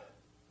time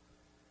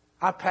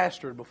I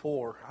pastored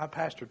before, I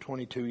pastored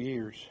 22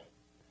 years.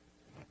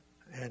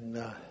 And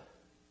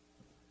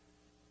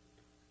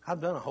I've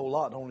done a whole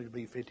lot only to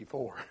be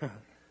 54.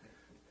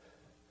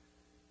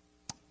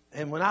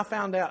 And when I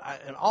found out,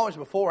 and always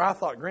before, I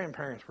thought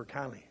grandparents were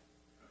kind of a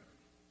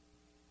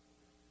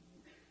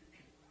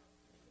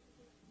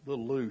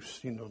little loose,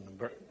 you know.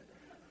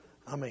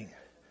 I mean,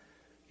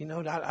 you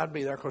know, I'd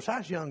be there. Of course, I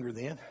was younger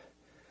then.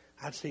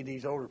 I'd see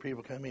these older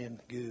people come in,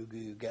 goo,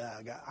 goo, ga.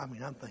 I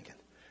mean, I'm thinking,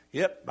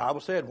 yep, Bible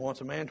said, once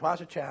a man,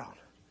 twice a child.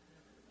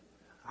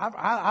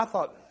 I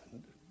thought,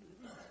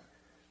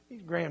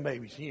 these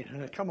grandbabies,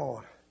 yeah, come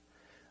on.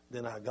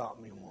 Then I got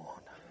me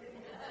one.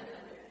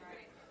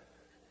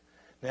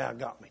 Now I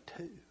got me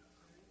two.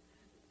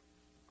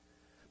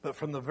 But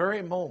from the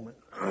very moment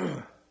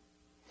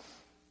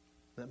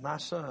that my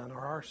son or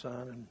our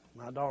son and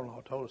my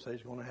daughter-in-law told us they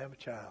was going to have a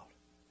child,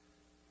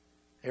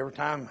 every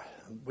time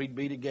we'd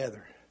be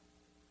together,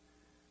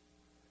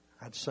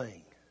 I'd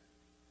sing.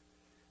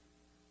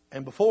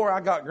 And before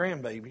I got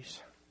grandbabies,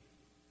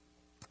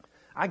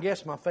 I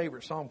guess my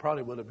favorite song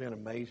probably would have been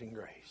Amazing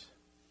Grace.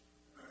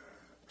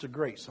 It's a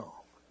great song.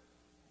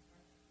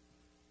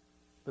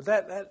 But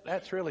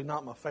that's really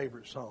not my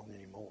favorite song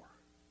anymore.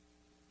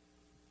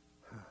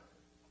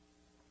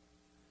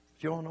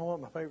 Do you want to know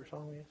what my favorite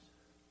song is?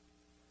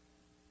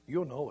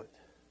 You'll know it.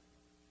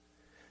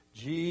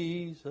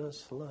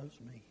 Jesus loves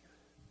me.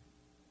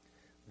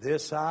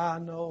 This I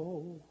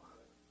know.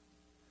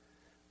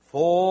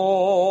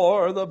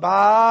 For the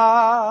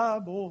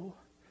Bible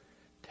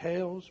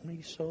tells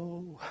me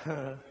so.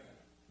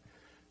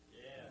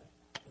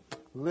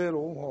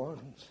 Little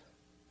ones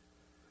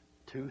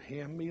to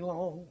Him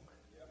belong.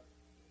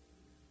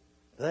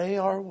 They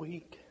are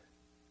weak,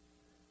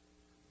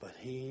 but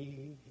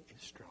He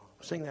is strong.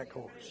 Sing that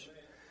chorus.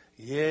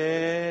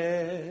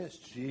 Yes,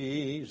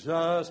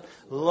 Jesus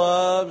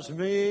loves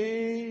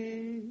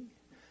me.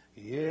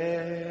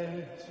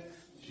 Yes,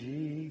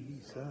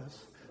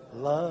 Jesus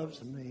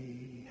loves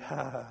me.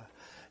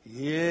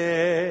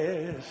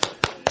 Yes,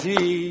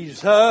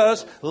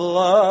 Jesus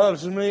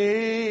loves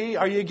me.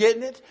 Are you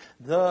getting it?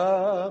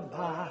 The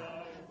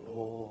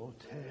Bible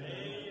tells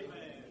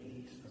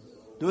me so.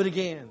 Do it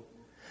again.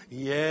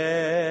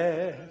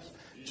 Yes,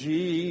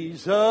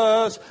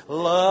 Jesus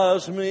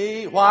loves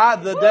me. Why?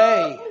 The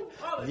day.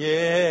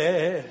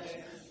 Yes,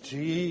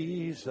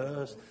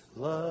 Jesus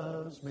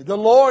loves me. The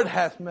Lord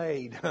hath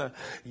made.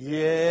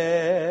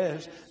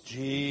 Yes,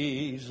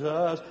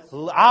 Jesus.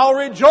 I'll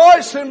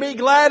rejoice and be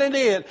glad in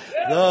it.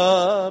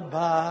 The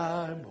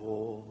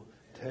Bible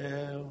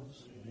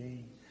tells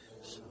me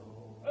so.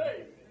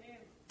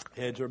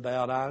 Heads are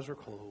bowed, eyes are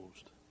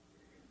closed.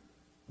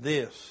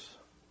 This,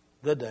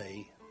 the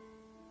day.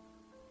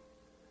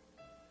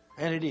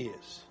 And it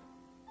is.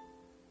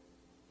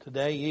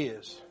 Today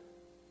is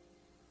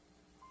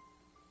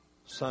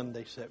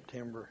Sunday,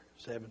 September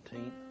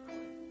 17th.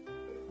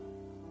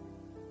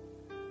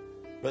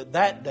 But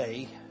that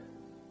day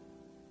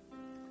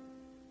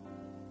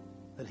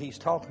that he's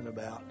talking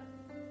about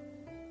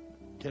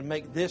can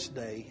make this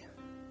day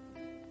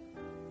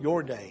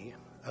your day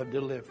of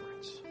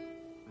deliverance.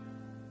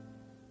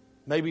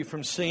 Maybe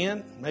from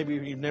sin, maybe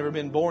you've never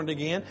been born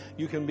again,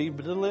 you can be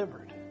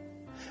delivered.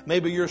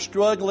 Maybe you're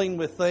struggling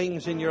with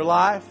things in your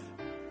life.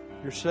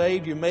 You're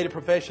saved, you've made a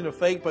profession of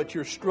faith, but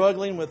you're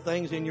struggling with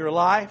things in your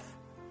life.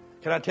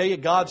 Can I tell you,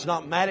 God's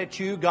not mad at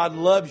you. God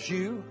loves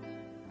you.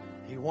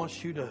 He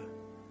wants you to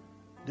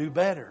do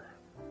better.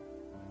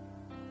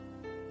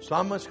 So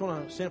I'm just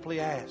going to simply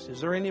ask,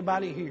 is there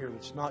anybody here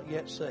that's not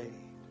yet saved?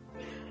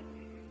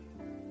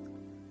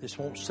 This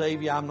won't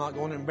save you. I'm not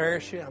going to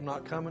embarrass you. I'm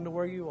not coming to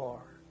where you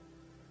are.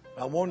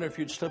 I wonder if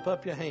you'd slip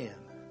up your hand.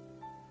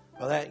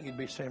 By that, you'd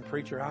be saying,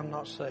 Preacher, I'm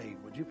not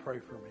saved. Would you pray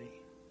for me?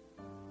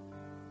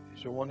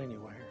 Is there one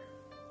anywhere?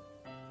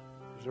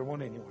 Is there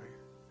one anywhere?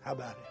 How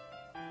about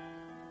it?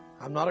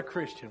 I'm not a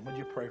Christian. Would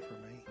you pray for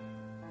me?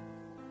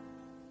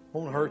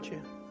 Won't hurt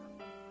you.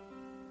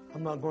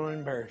 I'm not going to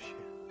embarrass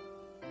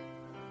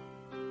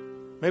you.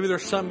 Maybe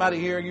there's somebody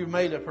here, you've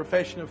made a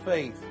profession of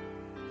faith,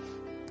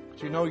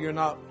 but you know you're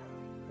not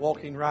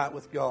walking right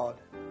with God.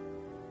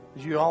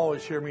 As you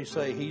always hear me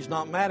say, He's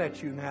not mad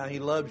at you now. He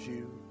loves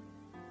you.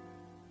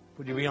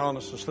 Would you be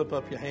honest and slip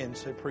up your hand and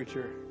say,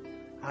 Preacher,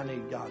 I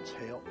need God's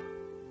help.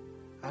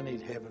 I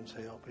need heaven's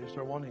help. Is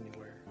there one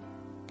anywhere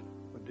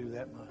who would do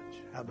that much?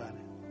 How about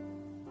it?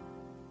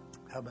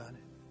 How about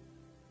it?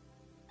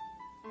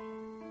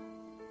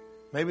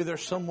 Maybe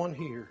there's someone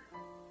here.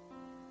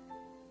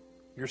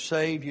 You're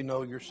saved, you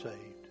know you're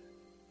saved.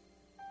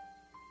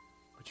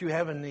 But you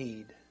have a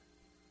need.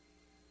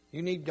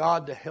 You need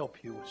God to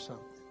help you with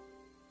something.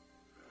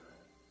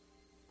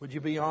 Would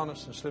you be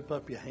honest and slip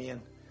up your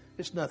hand?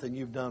 It's nothing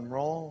you've done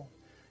wrong.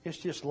 It's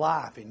just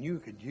life, and you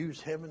could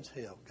use heaven's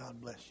help. God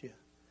bless you.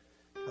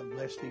 God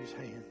bless these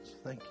hands.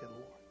 Thank you,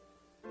 Lord.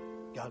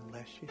 God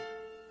bless you.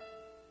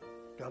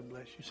 God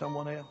bless you.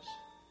 Someone else?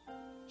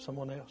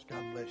 Someone else?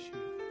 God bless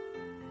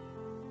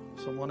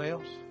you. Someone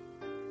else?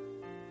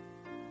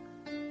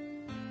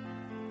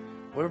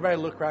 Well, everybody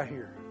look right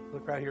here.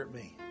 Look right here at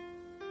me.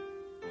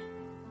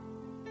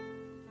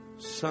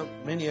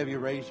 Many of you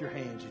raise your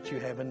hands that you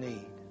have a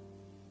need.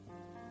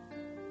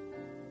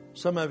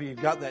 Some of you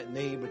have got that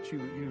need, but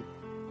you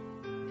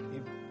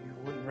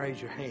wouldn't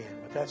raise your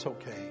hand, but that's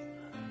okay.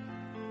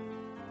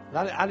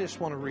 I just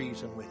want to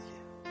reason with you.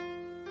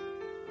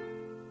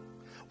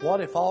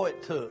 What if all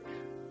it took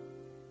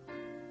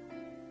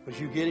was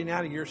you getting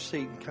out of your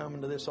seat and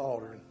coming to this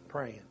altar and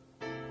praying,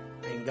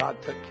 and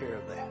God took care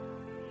of that?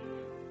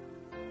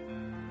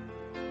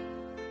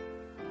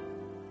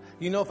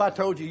 You know, if I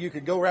told you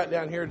could go right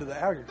down here to the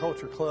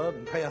agriculture club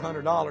and pay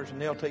 $100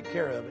 and they'll take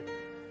care of it,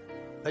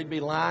 they'd be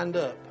lined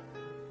up.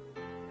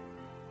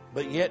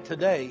 But yet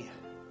today,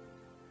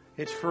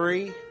 it's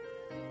free.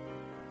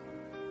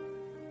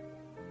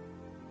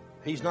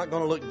 He's not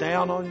going to look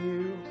down on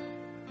you.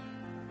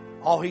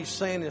 All He's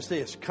saying is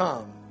this: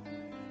 come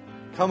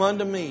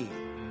unto me,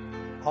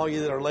 all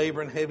you that are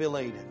laboring heavy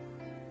laden,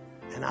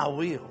 and I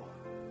will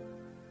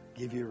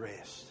give you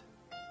rest.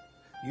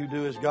 You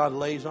do as God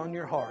lays on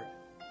your heart.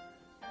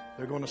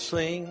 They're going to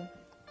sing.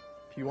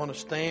 If you want to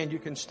stand, you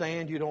can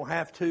stand. You don't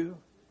have to.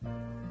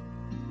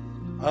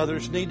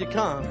 Others need to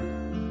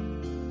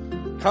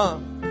come.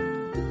 Come.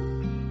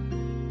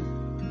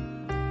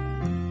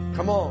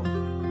 Come on.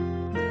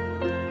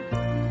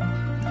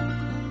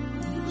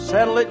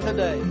 Settle it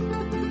today.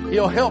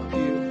 He'll help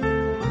you.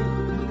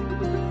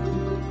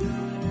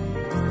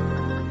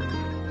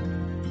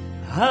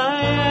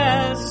 I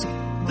ask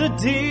the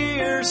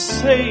dear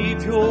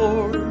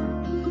Savior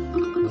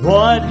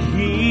what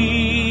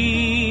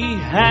He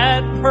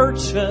had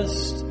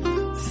purchased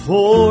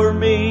for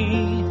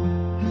me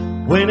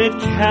when at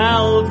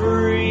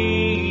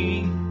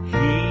Calvary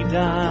He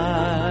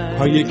died.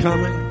 Are you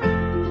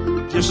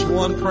coming? Just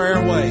one prayer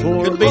away.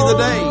 Could be the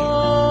day.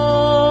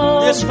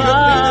 This could be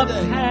the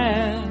day.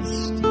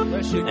 Past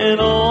Bless you. and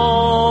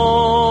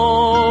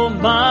all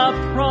my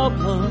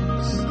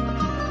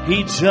problems,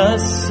 He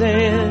just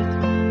said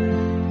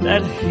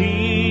that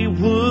He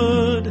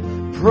would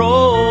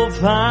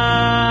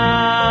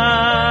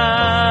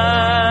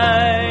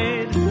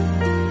provide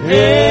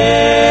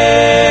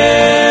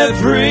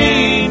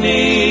every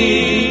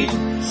need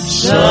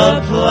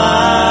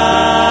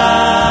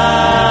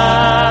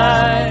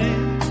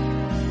supplied,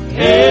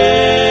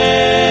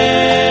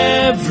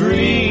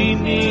 every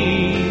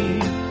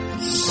need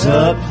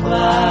supplied.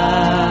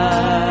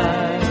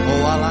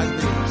 Oh, I like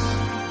this.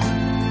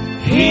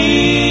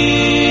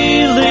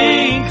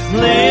 Healing,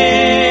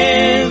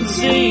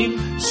 cleansing,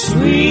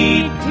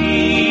 sweet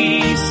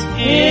peace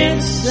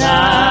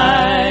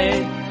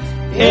inside.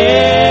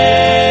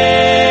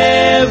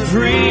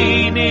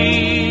 Every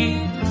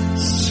need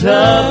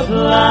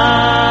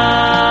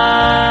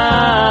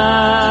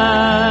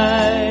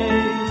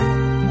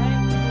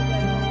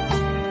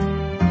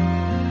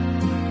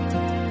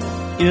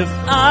supplied. If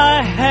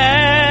I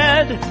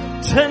had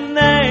to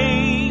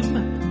name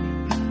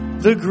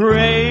the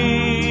greatest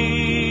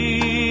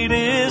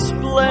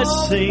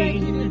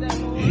blessing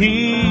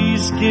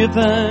He's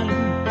given,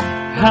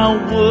 how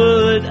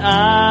would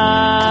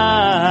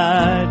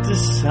I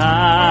decide?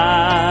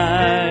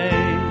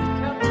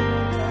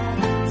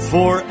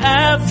 For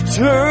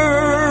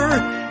after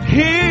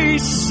He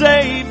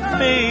saved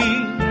me,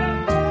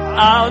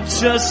 I'll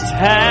just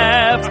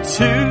have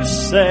to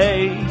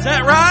say, Is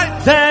that right?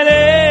 that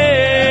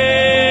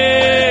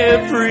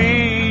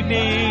every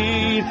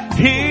need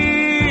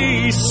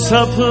He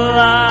supplied,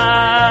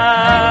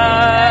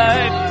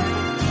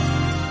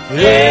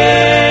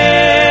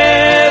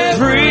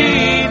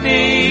 every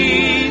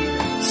need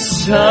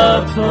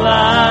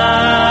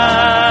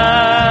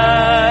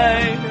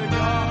supplied,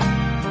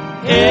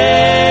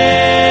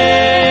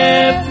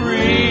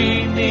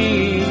 every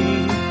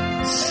need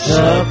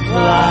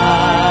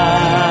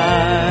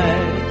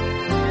supplied.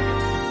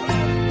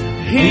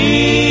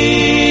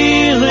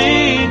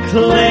 Healing,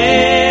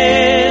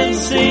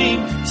 cleansing,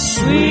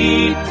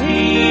 sweet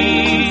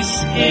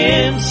peace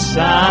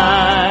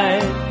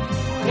inside.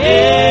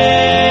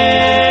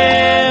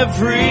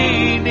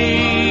 Every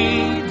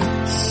need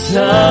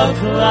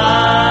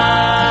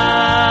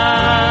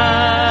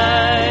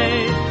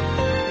supplied.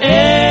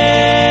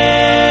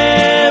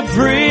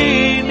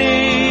 Every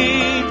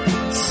need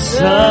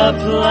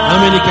supplied. How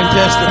many can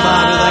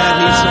testify to that?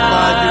 He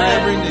supplied your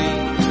every need.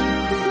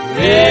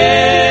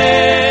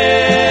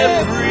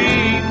 Every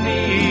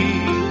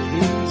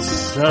need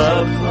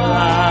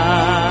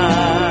supplied.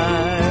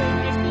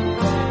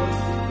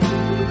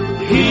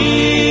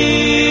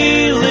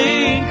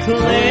 Healing,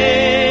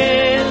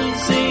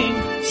 cleansing,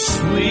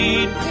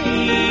 sweet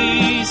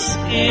peace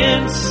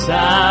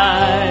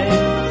inside.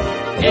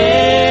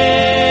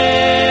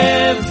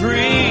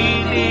 Every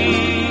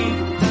need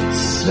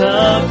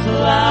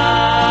supplied.